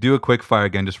sorry, do a quick fire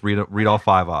again. Just read all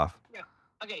 5 off.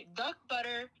 Okay, Duck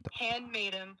Butter,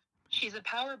 Handmaiden, She's a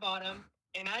Power Bottom,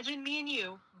 Imagine Me and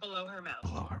You, Below Her Mouth.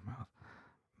 Below her mouth.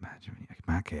 Imagine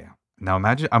me. Okay. Now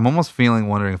imagine. I'm almost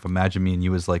wondering if Imagine Me and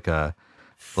You is like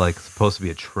supposed to be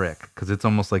a trick because it's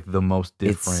almost like the most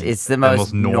different. It's the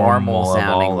most normal of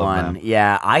sounding all of one. them.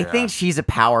 Yeah, I Yeah. think She's a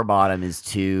Power Bottom is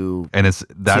too. And that's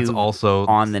too also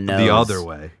on the nose. the other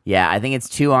way. Yeah, I think it's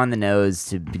too on the nose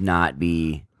to not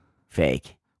be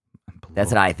fake.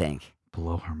 That's what I think.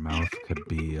 Below her mouth could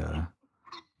be.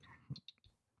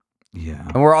 Yeah.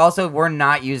 And we're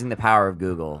not using the power of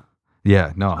Google.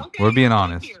 Yeah. No, Okay, we're being thank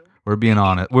honest. you. We're being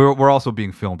honest. We're also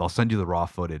being filmed. I'll send you the raw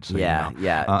footage. So Yeah, You know.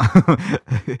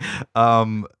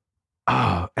 yeah.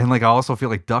 And like I also feel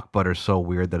like duck butter's so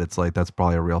weird that it's like that's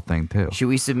probably a real thing too. Should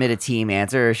we submit a team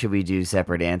answer or should we do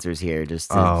separate answers here?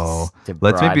 Just to, to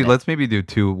let's broaden it? maybe do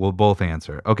 2. We'll both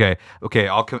answer. Okay.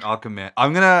 I'll commit.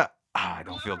 I'm gonna. I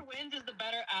don't feel. Whoever wins is the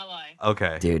better ally.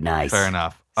 Okay. Dude, nice. Fair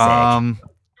enough. Sick.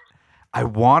 I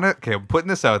want to. Okay, I'm putting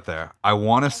this out there. I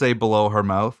want to say Below Her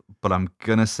Mouth, but I'm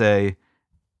gonna say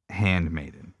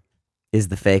Handmaiden Is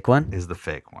the fake one? is the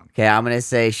fake one. Okay, I'm gonna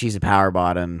say She's a Power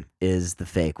Bottom is the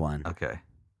fake one. Okay.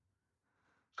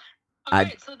 I-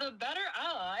 Alright, so the better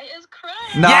ally is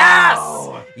correct.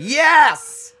 No! Yes!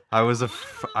 Yes! I was I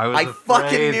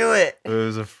fucking knew it. I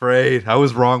was afraid. I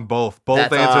was wrong both. Both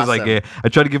That's answers I awesome. gave. I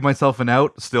tried to give myself an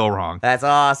out, still wrong. That's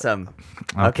awesome.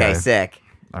 Okay, sick.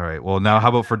 All right. Well, now how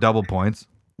about for double points?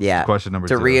 Yeah. Question number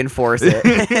To 2. reinforce it.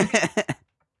 Okay.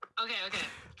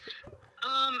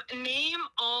 Name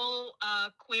all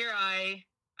queer eye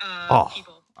Oh.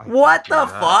 people. What the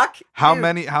fuck? How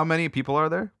Dude. many people are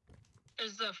there?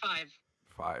 There's 5.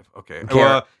 5. Okay. Okay.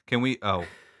 Well, can we? Oh,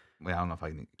 wait, I don't know if I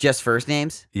can. Just first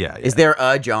names? Yeah. Is there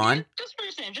a John? Just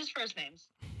first names.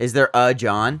 Is there a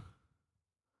John?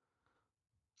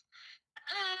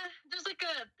 There's like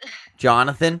a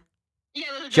Jonathan?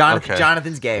 there's a Jonathan. Okay.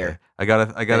 Jonathan's gayer. I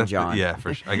gotta. Than John. Yeah,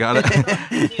 for sure. I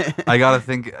gotta. I gotta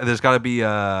think. There's gotta be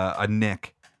a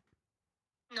Nick.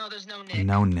 No, there's no Nick.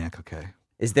 No Nick. Okay.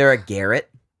 Is there a Garrett?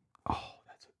 Oh,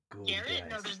 that's a good Garrett?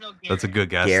 No, there's no Garrett. That's a good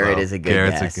guess. Garrett though. is a good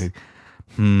Garrett's guess. A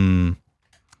good.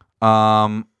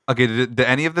 Okay. Do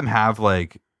any of them have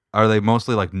like? Are they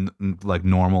mostly like like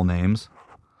normal names?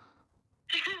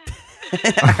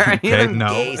 Are any Okay, of them no.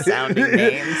 gay sounding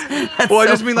names? That's Well, I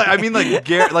so just mean like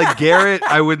Garrett.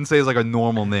 I wouldn't say is like a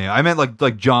normal name. I meant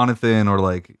like Jonathan or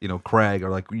like Craig or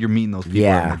like you're meeting those people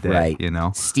Yeah, in the day. right. You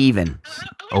know. Steven.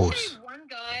 I would Oh, say one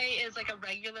guy is like a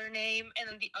regular name, and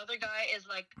then the other guy is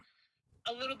like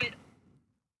a little bit,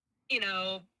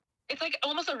 it's like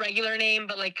almost a regular name,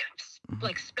 but like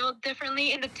spelled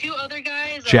differently. And the 2 other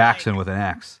guys are Jackson with an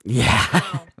X. Yeah. like,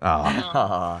 Oh, no,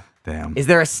 Aw. damn. Is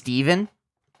there a Steven?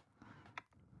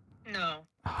 no.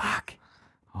 Fuck.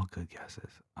 All good guesses.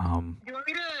 You want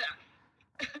me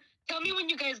to tell me when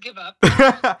you guys give up?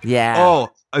 Yeah. Oh,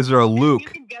 is there a You Luke?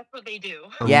 can guess what they do.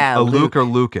 Yeah, a Luke Luke. or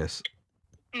Lucas?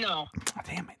 No. Oh,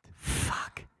 damn it.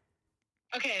 Fuck.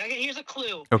 Okay, here's a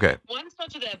clue. Okay. One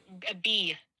starts with a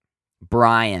B.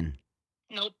 Brian.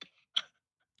 Nope.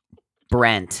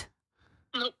 Brent.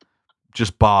 Nope.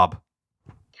 Just Bob.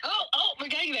 Oh, we're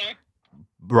getting there.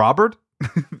 Robert?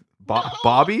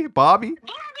 Bobby?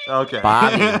 Okay.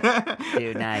 Bobby.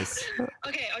 Dude, nice.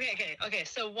 Okay.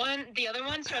 So the other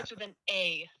one starts with an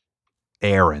A.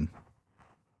 Aaron.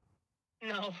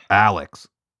 No. Alex.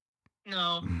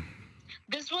 No.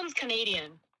 This one's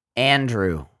Canadian.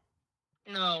 Andrew.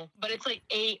 No, but it's like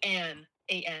A-N.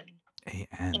 A-N.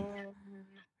 A-N.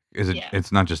 Is it? Yeah.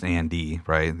 It's not just Andy,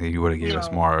 right? You would have gave us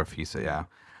No. more if he said, yeah.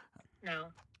 No.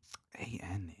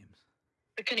 A-N names.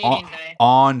 The Canadian guy.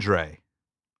 Andre.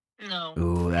 No.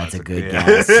 Ooh, that's a good yeah.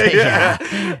 guess. Yeah.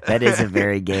 Yeah. That is a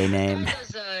very gay name.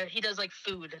 He does like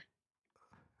food.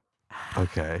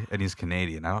 Okay, and he's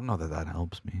Canadian. I don't know that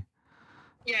helps me.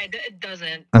 Yeah, it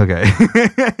doesn't. Okay.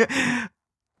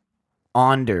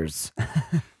 Anders.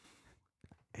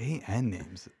 A-N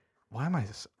names. Why am I?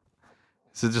 Is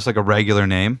it just like a regular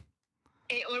name?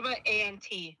 What about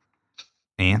A-N-T?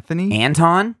 Anthony?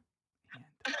 Anton?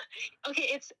 Okay,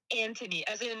 it's Anthony,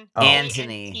 as in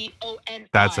Anthony. A-N-T-O-N-I.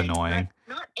 That's annoying.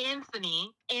 Not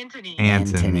Anthony. Anthony.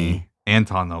 Anthony.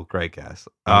 Anton, though, great guess.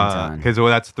 Anton. Okay, so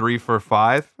that's 3 for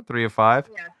 5. 3 of 5.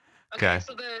 Yeah. Okay.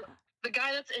 So the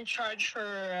guy that's in charge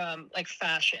for like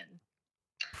fashion.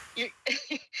 You're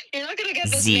not gonna get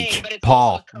this Zeke. name, but it's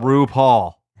Paul. also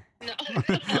RuPaul. No.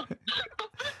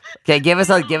 Okay, give us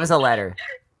a letter.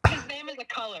 His name is a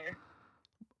color,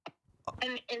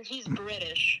 and he's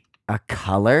British. A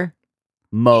color?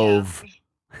 Mauve.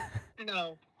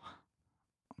 No.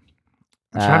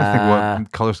 I'm trying to think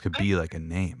what colors could be like a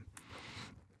name.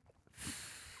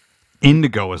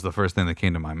 Indigo was the first thing that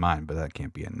came to my mind, but that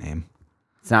can't be a name.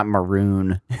 It's not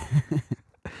maroon.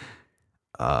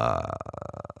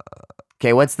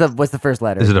 Okay, what's the first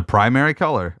letter? Is it a primary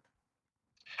color?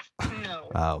 No.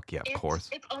 Oh, yeah, of course.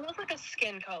 It's almost like a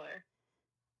skin color.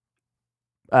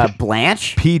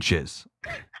 Blanche? Peaches.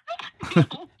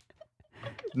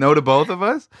 No to both of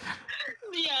us?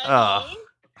 Yeah.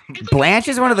 Blanche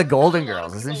is one of the Golden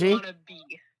Girls, isn't she?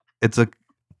 It's a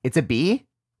It's a bee?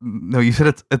 no. You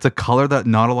said it's a color that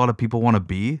not a lot of people want to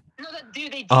be. No,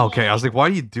 dude, they do. Oh, okay, I was like, why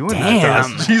are you doing that to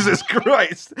Damn. us? Jesus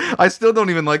Christ! I still don't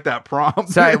even like that prompt.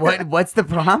 Sorry, what's the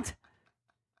prompt?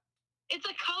 It's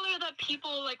a color that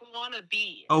people like want to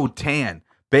be. Oh, tan,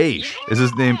 beige. Is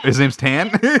his name? His name's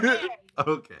Tan.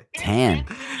 Okay. Tan.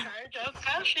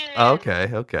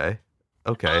 Okay.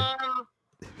 Okay,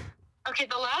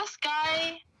 the last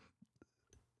guy.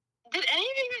 Did any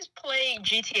of you guys play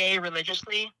GTA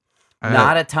religiously?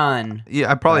 Not a ton.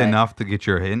 Yeah, probably Right. enough to get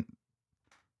your hint.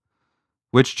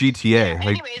 Which GTA? Like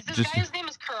Anyways, this just guy's name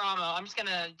is Karamo. I'm just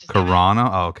gonna. Karana?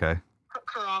 Oh, okay.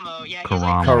 Karamo, yeah.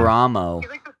 Karamo. Karamo. He's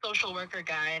like the social worker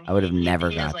guy. And I would have he never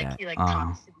has, got like, that. He like Oh.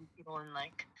 talks to these people and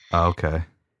like Oh, okay.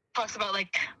 talks about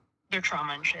like their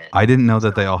trauma and shit. I didn't know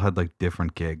that they all had like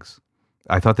different gigs.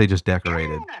 I thought they just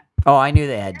decorated. Yeah. Oh, I knew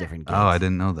they had different gigs. Oh, I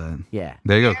didn't know that. Yeah.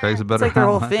 There you go. Craig's a It's better. like their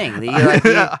whole ally. thing. You, like,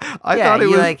 you- I yeah, thought it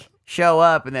you was like show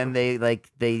up and then they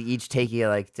each take you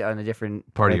like on a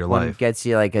different Part of like, your one life. Gets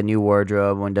you like a new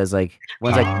wardrobe. One does like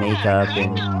one's like makeup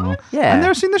and yeah. I've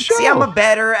never seen the show. See, I'm a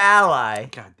better ally.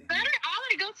 God damn. Better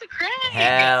ally goes to Craig.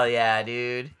 Hell yeah,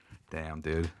 dude. Damn,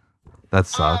 dude. That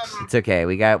sucks. It's okay.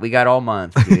 We got all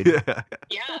month, dude.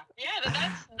 Yeah.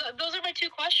 Those are my 2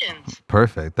 questions.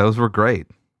 Perfect. Those were great.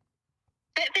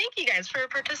 Thank you guys for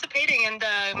participating and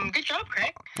good job,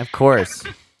 Craig. Of course.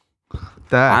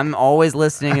 That. I'm always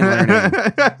listening and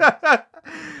learning.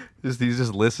 He's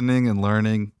just listening and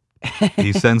learning.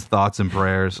 He sends thoughts and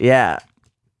prayers. Yeah.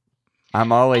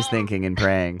 I'm always thinking and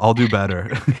praying. I'll do better.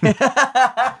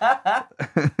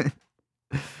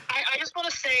 I just want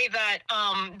to say that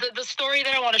the story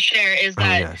that I want to share is Oh,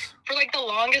 that yes. for like the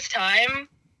longest time,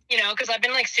 you know, because I've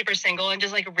been like super single and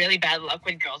just like really bad luck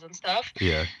with girls and stuff.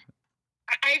 Yeah.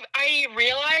 I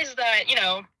realized that, you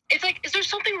know, it's like, is there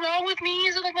something wrong with me?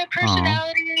 Is it like my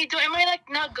personality? Am I like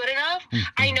not good enough?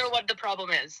 I know what the problem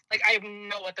is. Like, I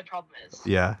know what the problem is.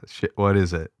 Yeah. Shit. What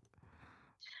is it?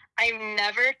 I've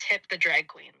never tipped the drag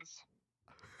queens.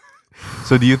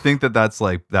 So do you think that that's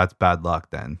bad luck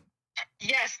then?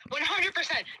 Yes,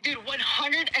 100%. Dude,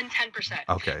 110%.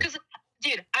 Okay. Because,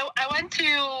 dude, I went to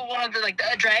one of the, like,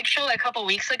 a drag show like, a couple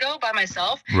weeks ago by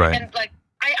myself. Right. And, like,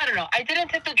 I don't know. I didn't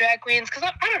tip the drag queens because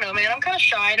I don't know, man. I'm kind of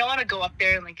shy. I don't want to go up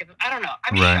there and, like, I don't know.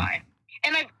 I'm Right. shy.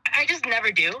 And I just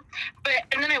never do.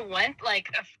 And then I went, like,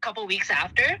 a couple weeks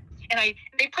after, and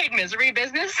they played Misery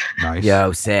Business. Nice.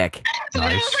 Yo, sick. So then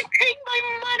I Nice. was like, take my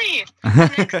money.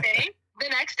 The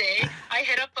next day, I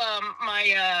hit up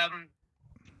my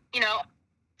you know,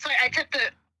 so I took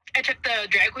the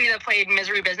drag queen that played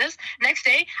Misery Business. Next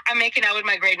day, I'm making out with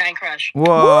my grade 9 crush.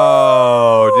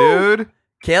 Whoa, dude.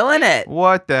 Killing it.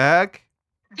 What the heck?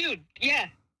 Dude, yeah.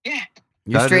 You're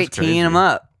That straight is crazy. teeing them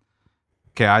up.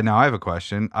 Okay, now I have a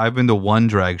question. I've been to one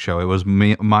drag show. It was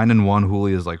mine and one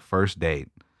Julia's like first date,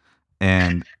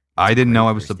 and I didn't know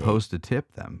I was first date. supposed to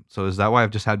tip them. So is that why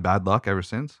I've just had bad luck ever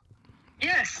since?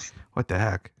 Yes. What the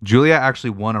heck? Julia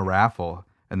actually won a raffle,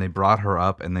 and they brought her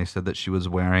up, and they said that she was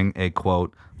wearing a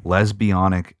quote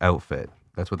lesbianic outfit.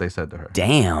 That's what they said to her.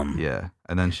 Damn. Yeah,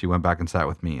 and then she went back and sat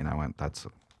with me, and I went, "That's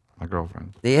my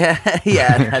girlfriend." Yeah,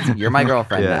 you're my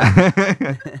girlfriend now.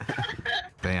 Yeah.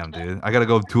 Damn, dude. I gotta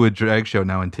go to a drag show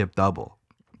now and tip double.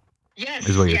 Yes.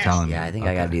 Is what you're yes. telling me. Yeah, I think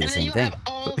I gotta do the And then same you thing. have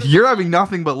all the You're having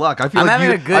nothing but luck. I feel I'm like having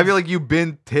you. a good- I feel like you've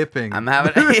been tipping. I'm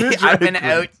having. I've been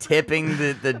out tipping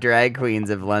the drag queens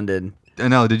of London. I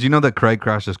know. Did you know that Craig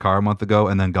crashed his car a month ago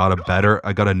and then got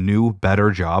a new,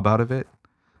 better job out of it?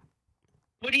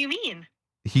 What do you mean?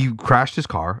 He crashed his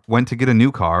car, went to get a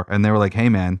new car, and they were like, "Hey,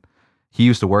 man." He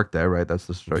used to work there, right? That's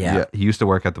the story. Yeah. He used to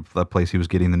work at the place he was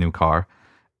getting the new car,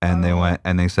 and they went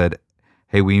and they said,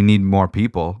 "Hey, we need more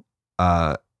people,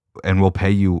 and we'll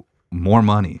pay you more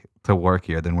money to work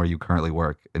here than where you currently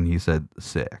work." And he said,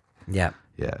 "Sick." Yeah.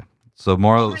 Yeah. So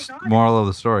moral my God. moral of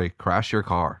the story: crash your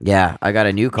car. Yeah, I got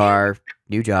a new car,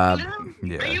 new job. No?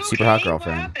 Yeah. Are you Super okay? hot What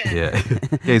girlfriend. happened? Yeah.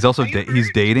 Yeah. He's also Are you he's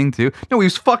hurt? dating too. No, he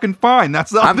was fucking fine.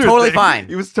 That's the I'm other totally thing. fine.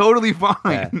 He was totally fine.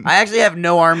 Yeah. I actually have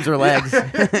no arms or legs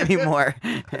anymore.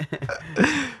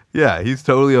 Yeah, he's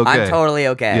totally okay. I'm totally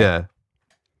okay. Yeah.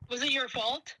 Was it your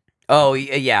fault? Oh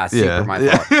yeah, super Yeah. my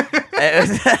fault.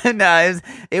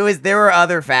 It was. There were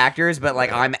other factors, but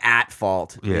like I'm at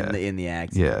fault Yeah. in the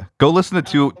accident. Yeah. Go listen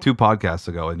to two podcasts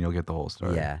ago and you'll get the whole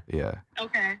story. Yeah. Yeah.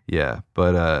 Okay. Yeah.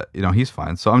 But he's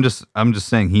fine. So I'm just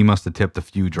saying he must have tipped a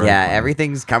few drag Yeah, queens.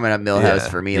 everything's coming up Millhouse Yeah,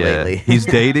 for me yeah. lately. He's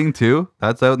dating too.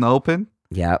 That's out in the open.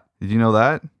 Yeah. Did you know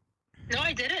that? No,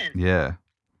 I didn't. Yeah.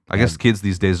 I guess kids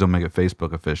these days don't make it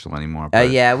Facebook official anymore. But...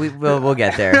 Yeah, we'll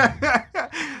get there.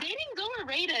 Dating's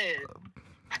overrated.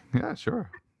 Yeah, sure.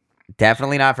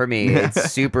 Definitely not for me.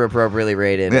 It's super appropriately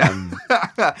rated.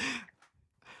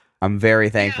 I'm very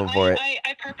thankful Yeah, for it.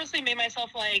 I purposely made myself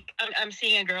like I'm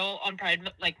seeing a girl on Pride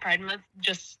Month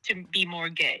just to be more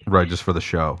gay. Right, just for the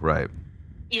show, right?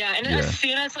 Yeah, and Yeah. as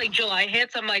soon as like July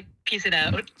hits, I'm like, peace it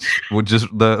out. Well, just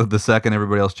the second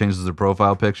everybody else changes their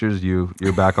profile pictures, you're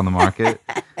back on the market.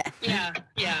 Yeah,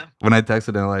 yeah. When I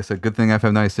texted Ella, I said, "Good thing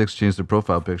FM96 changed their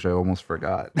profile picture. I almost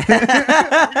forgot."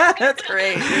 That's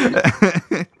great.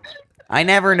 I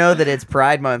never know that it's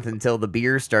Pride Month until the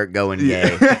beers start going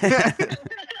gay.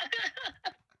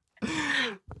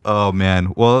 Oh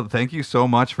man. Well, thank you so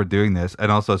much for doing this,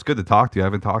 and also it's good to talk to you. I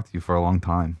haven't talked to you for a long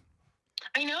time.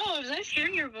 I know. It was nice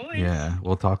hearing your voice. Yeah,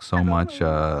 we'll talk so much.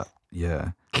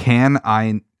 Yeah. Can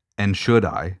I and should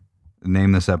I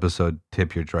name this episode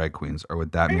 "Tip Your Drag Queens," or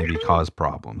would that maybe cause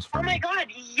problems for Oh my me? God,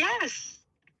 yes.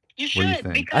 You What do you should.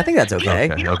 think? Because I think that's you know-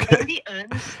 okay. You know, Okay. Andy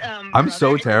Unn's, I'm so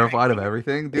brother is terrified of drag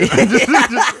everything, dude. I just-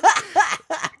 queen.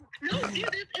 No, dude,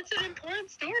 it's an important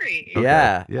story. Okay,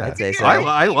 Yeah, yeah. I'd say so.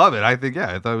 I love it. I think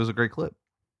I thought it was a great clip.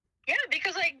 Yeah,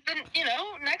 because like then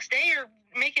next day you're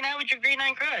making out with your grade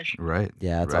 9 crush. Right.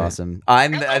 Yeah, that's right. awesome.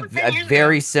 I'm That's over 10 a years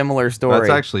very ago. similar story.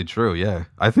 That's actually true. Yeah,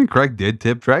 I think Craig did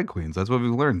tip drag queens. That's what we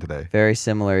learned today. Very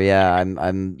similar. Yeah,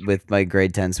 I'm with my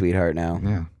grade 10 sweetheart now.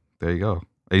 Yeah, there you go.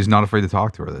 He's not afraid to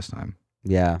talk to her this time.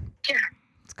 Yeah. Yeah.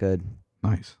 It's good.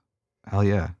 Nice. Hell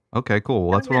yeah. Okay, cool.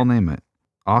 Well, that's what I'll name it.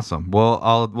 Awesome.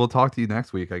 Well, we'll talk to you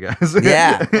next week, I guess.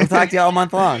 Yeah, we'll talk to you all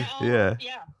month long. Yeah.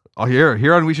 Yeah. Oh,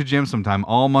 here on We Should Gym sometime,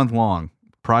 all month long.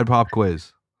 Pride Pop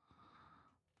quiz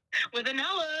With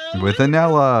Anella. with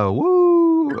Anella.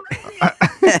 Woo!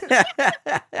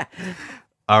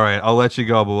 All right, I'll let you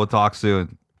go, but we'll talk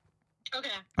soon. Okay.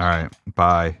 All right,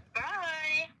 bye.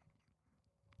 Bye.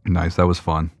 Nice, that was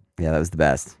fun. Yeah, that was the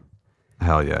best.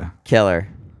 Hell yeah, Killer.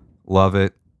 love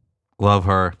it, love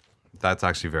her. That's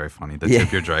actually very funny. The Yeah.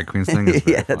 Tip Your Drag Queens thing is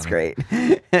very Yeah, that's funny.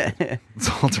 great. It's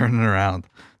all turning around.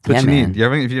 That's what Yeah, you man.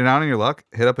 need. If you're down on your luck,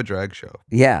 hit up a drag show.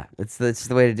 Yeah, that's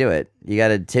the way to do it. You got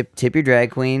to tip your drag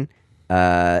queen,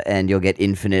 and you'll get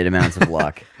infinite amounts of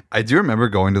luck. I do remember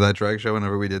going to that drag show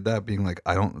whenever we did that, being like,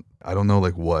 I don't know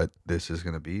like what this is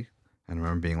gonna be, and I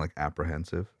remember being like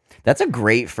apprehensive. That's a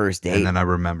great first date. And then I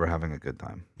remember having a good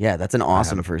time. Yeah, that's an I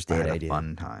awesome had a- first I date had a idea.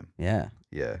 fun time. Yeah,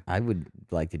 Yeah. I would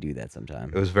like to do that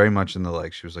sometime. It was very much in the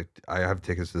like, she was like, I have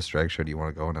tickets to this drag show. Do you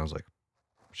want to go? And I was like,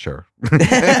 sure.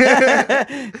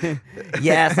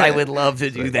 Yes, I would love to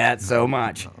do Like, that so no,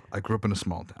 much. no. I grew up in a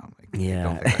small town. Like,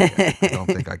 Yeah. I don't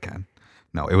think I can.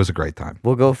 No, it was a great time.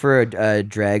 We'll go for a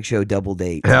drag show double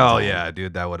date. Hell sometime. yeah,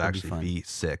 dude. That would That'd be actually fun. be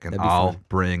sick. And That'd be I'll fun.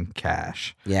 bring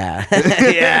cash. Yeah.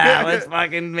 Yeah, let's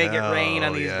fucking make it rain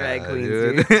on Hell these yeah, drag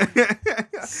queens,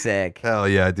 dude. Sick. Hell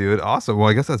yeah, dude. Awesome. Well,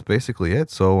 I guess that's basically it.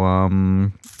 So,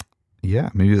 Yeah,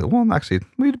 maybe. Well, actually,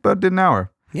 we about did an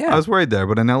hour. Yeah. I was worried there,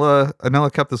 but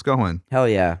Anela kept us going Hell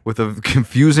yeah. with the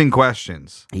confusing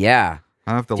questions. Yeah.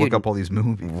 I have to Dude, look up all these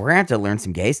movies. We're gonna have to learn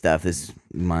some gay stuff this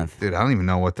month. Dude, I don't even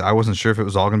know I wasn't sure if it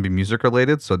was all going to be music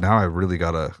related, so now I really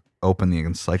got to open the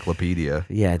encyclopedia.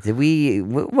 Yeah. Did we?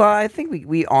 Well, I think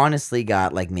we honestly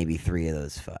got like maybe 3 of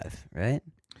those 5, right?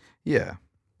 Yeah.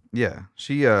 Yeah.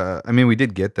 We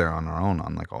did get there on our own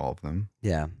on like all of them.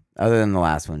 Yeah. Other than the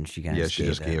last one, she kind of Yeah, she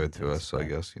just gave it to us, so I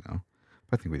guess,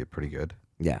 I think we did pretty good.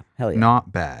 Yeah. Hell yeah.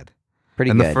 Not bad.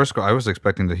 Pretty and good. the first, I was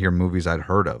expecting to hear movies I'd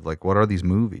heard of. Like, what are these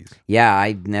movies? Yeah,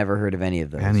 I'd never heard of any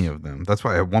of those. Any of them. That's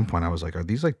why at one point I was like, are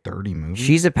these like dirty movies?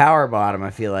 She's a power bottom.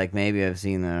 I feel like maybe I've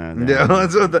seen the Yeah,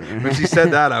 that's what when she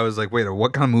said that, I was like, wait,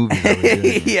 what kind of movies are we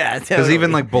doing? Yeah, Because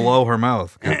even like below her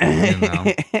mouth.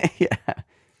 Yeah.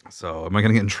 So am I going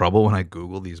to get in trouble when I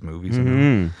Google these movies?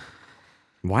 Mhm.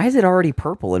 Why is it already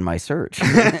purple in my search?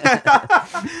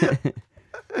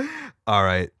 All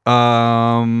right.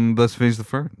 Let's finish the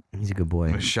fern. He's a good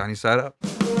boy. Shiny side up.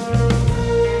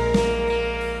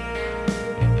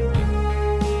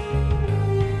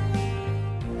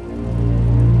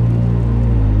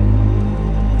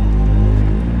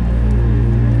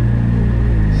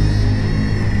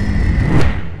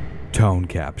 Tone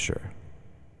capture.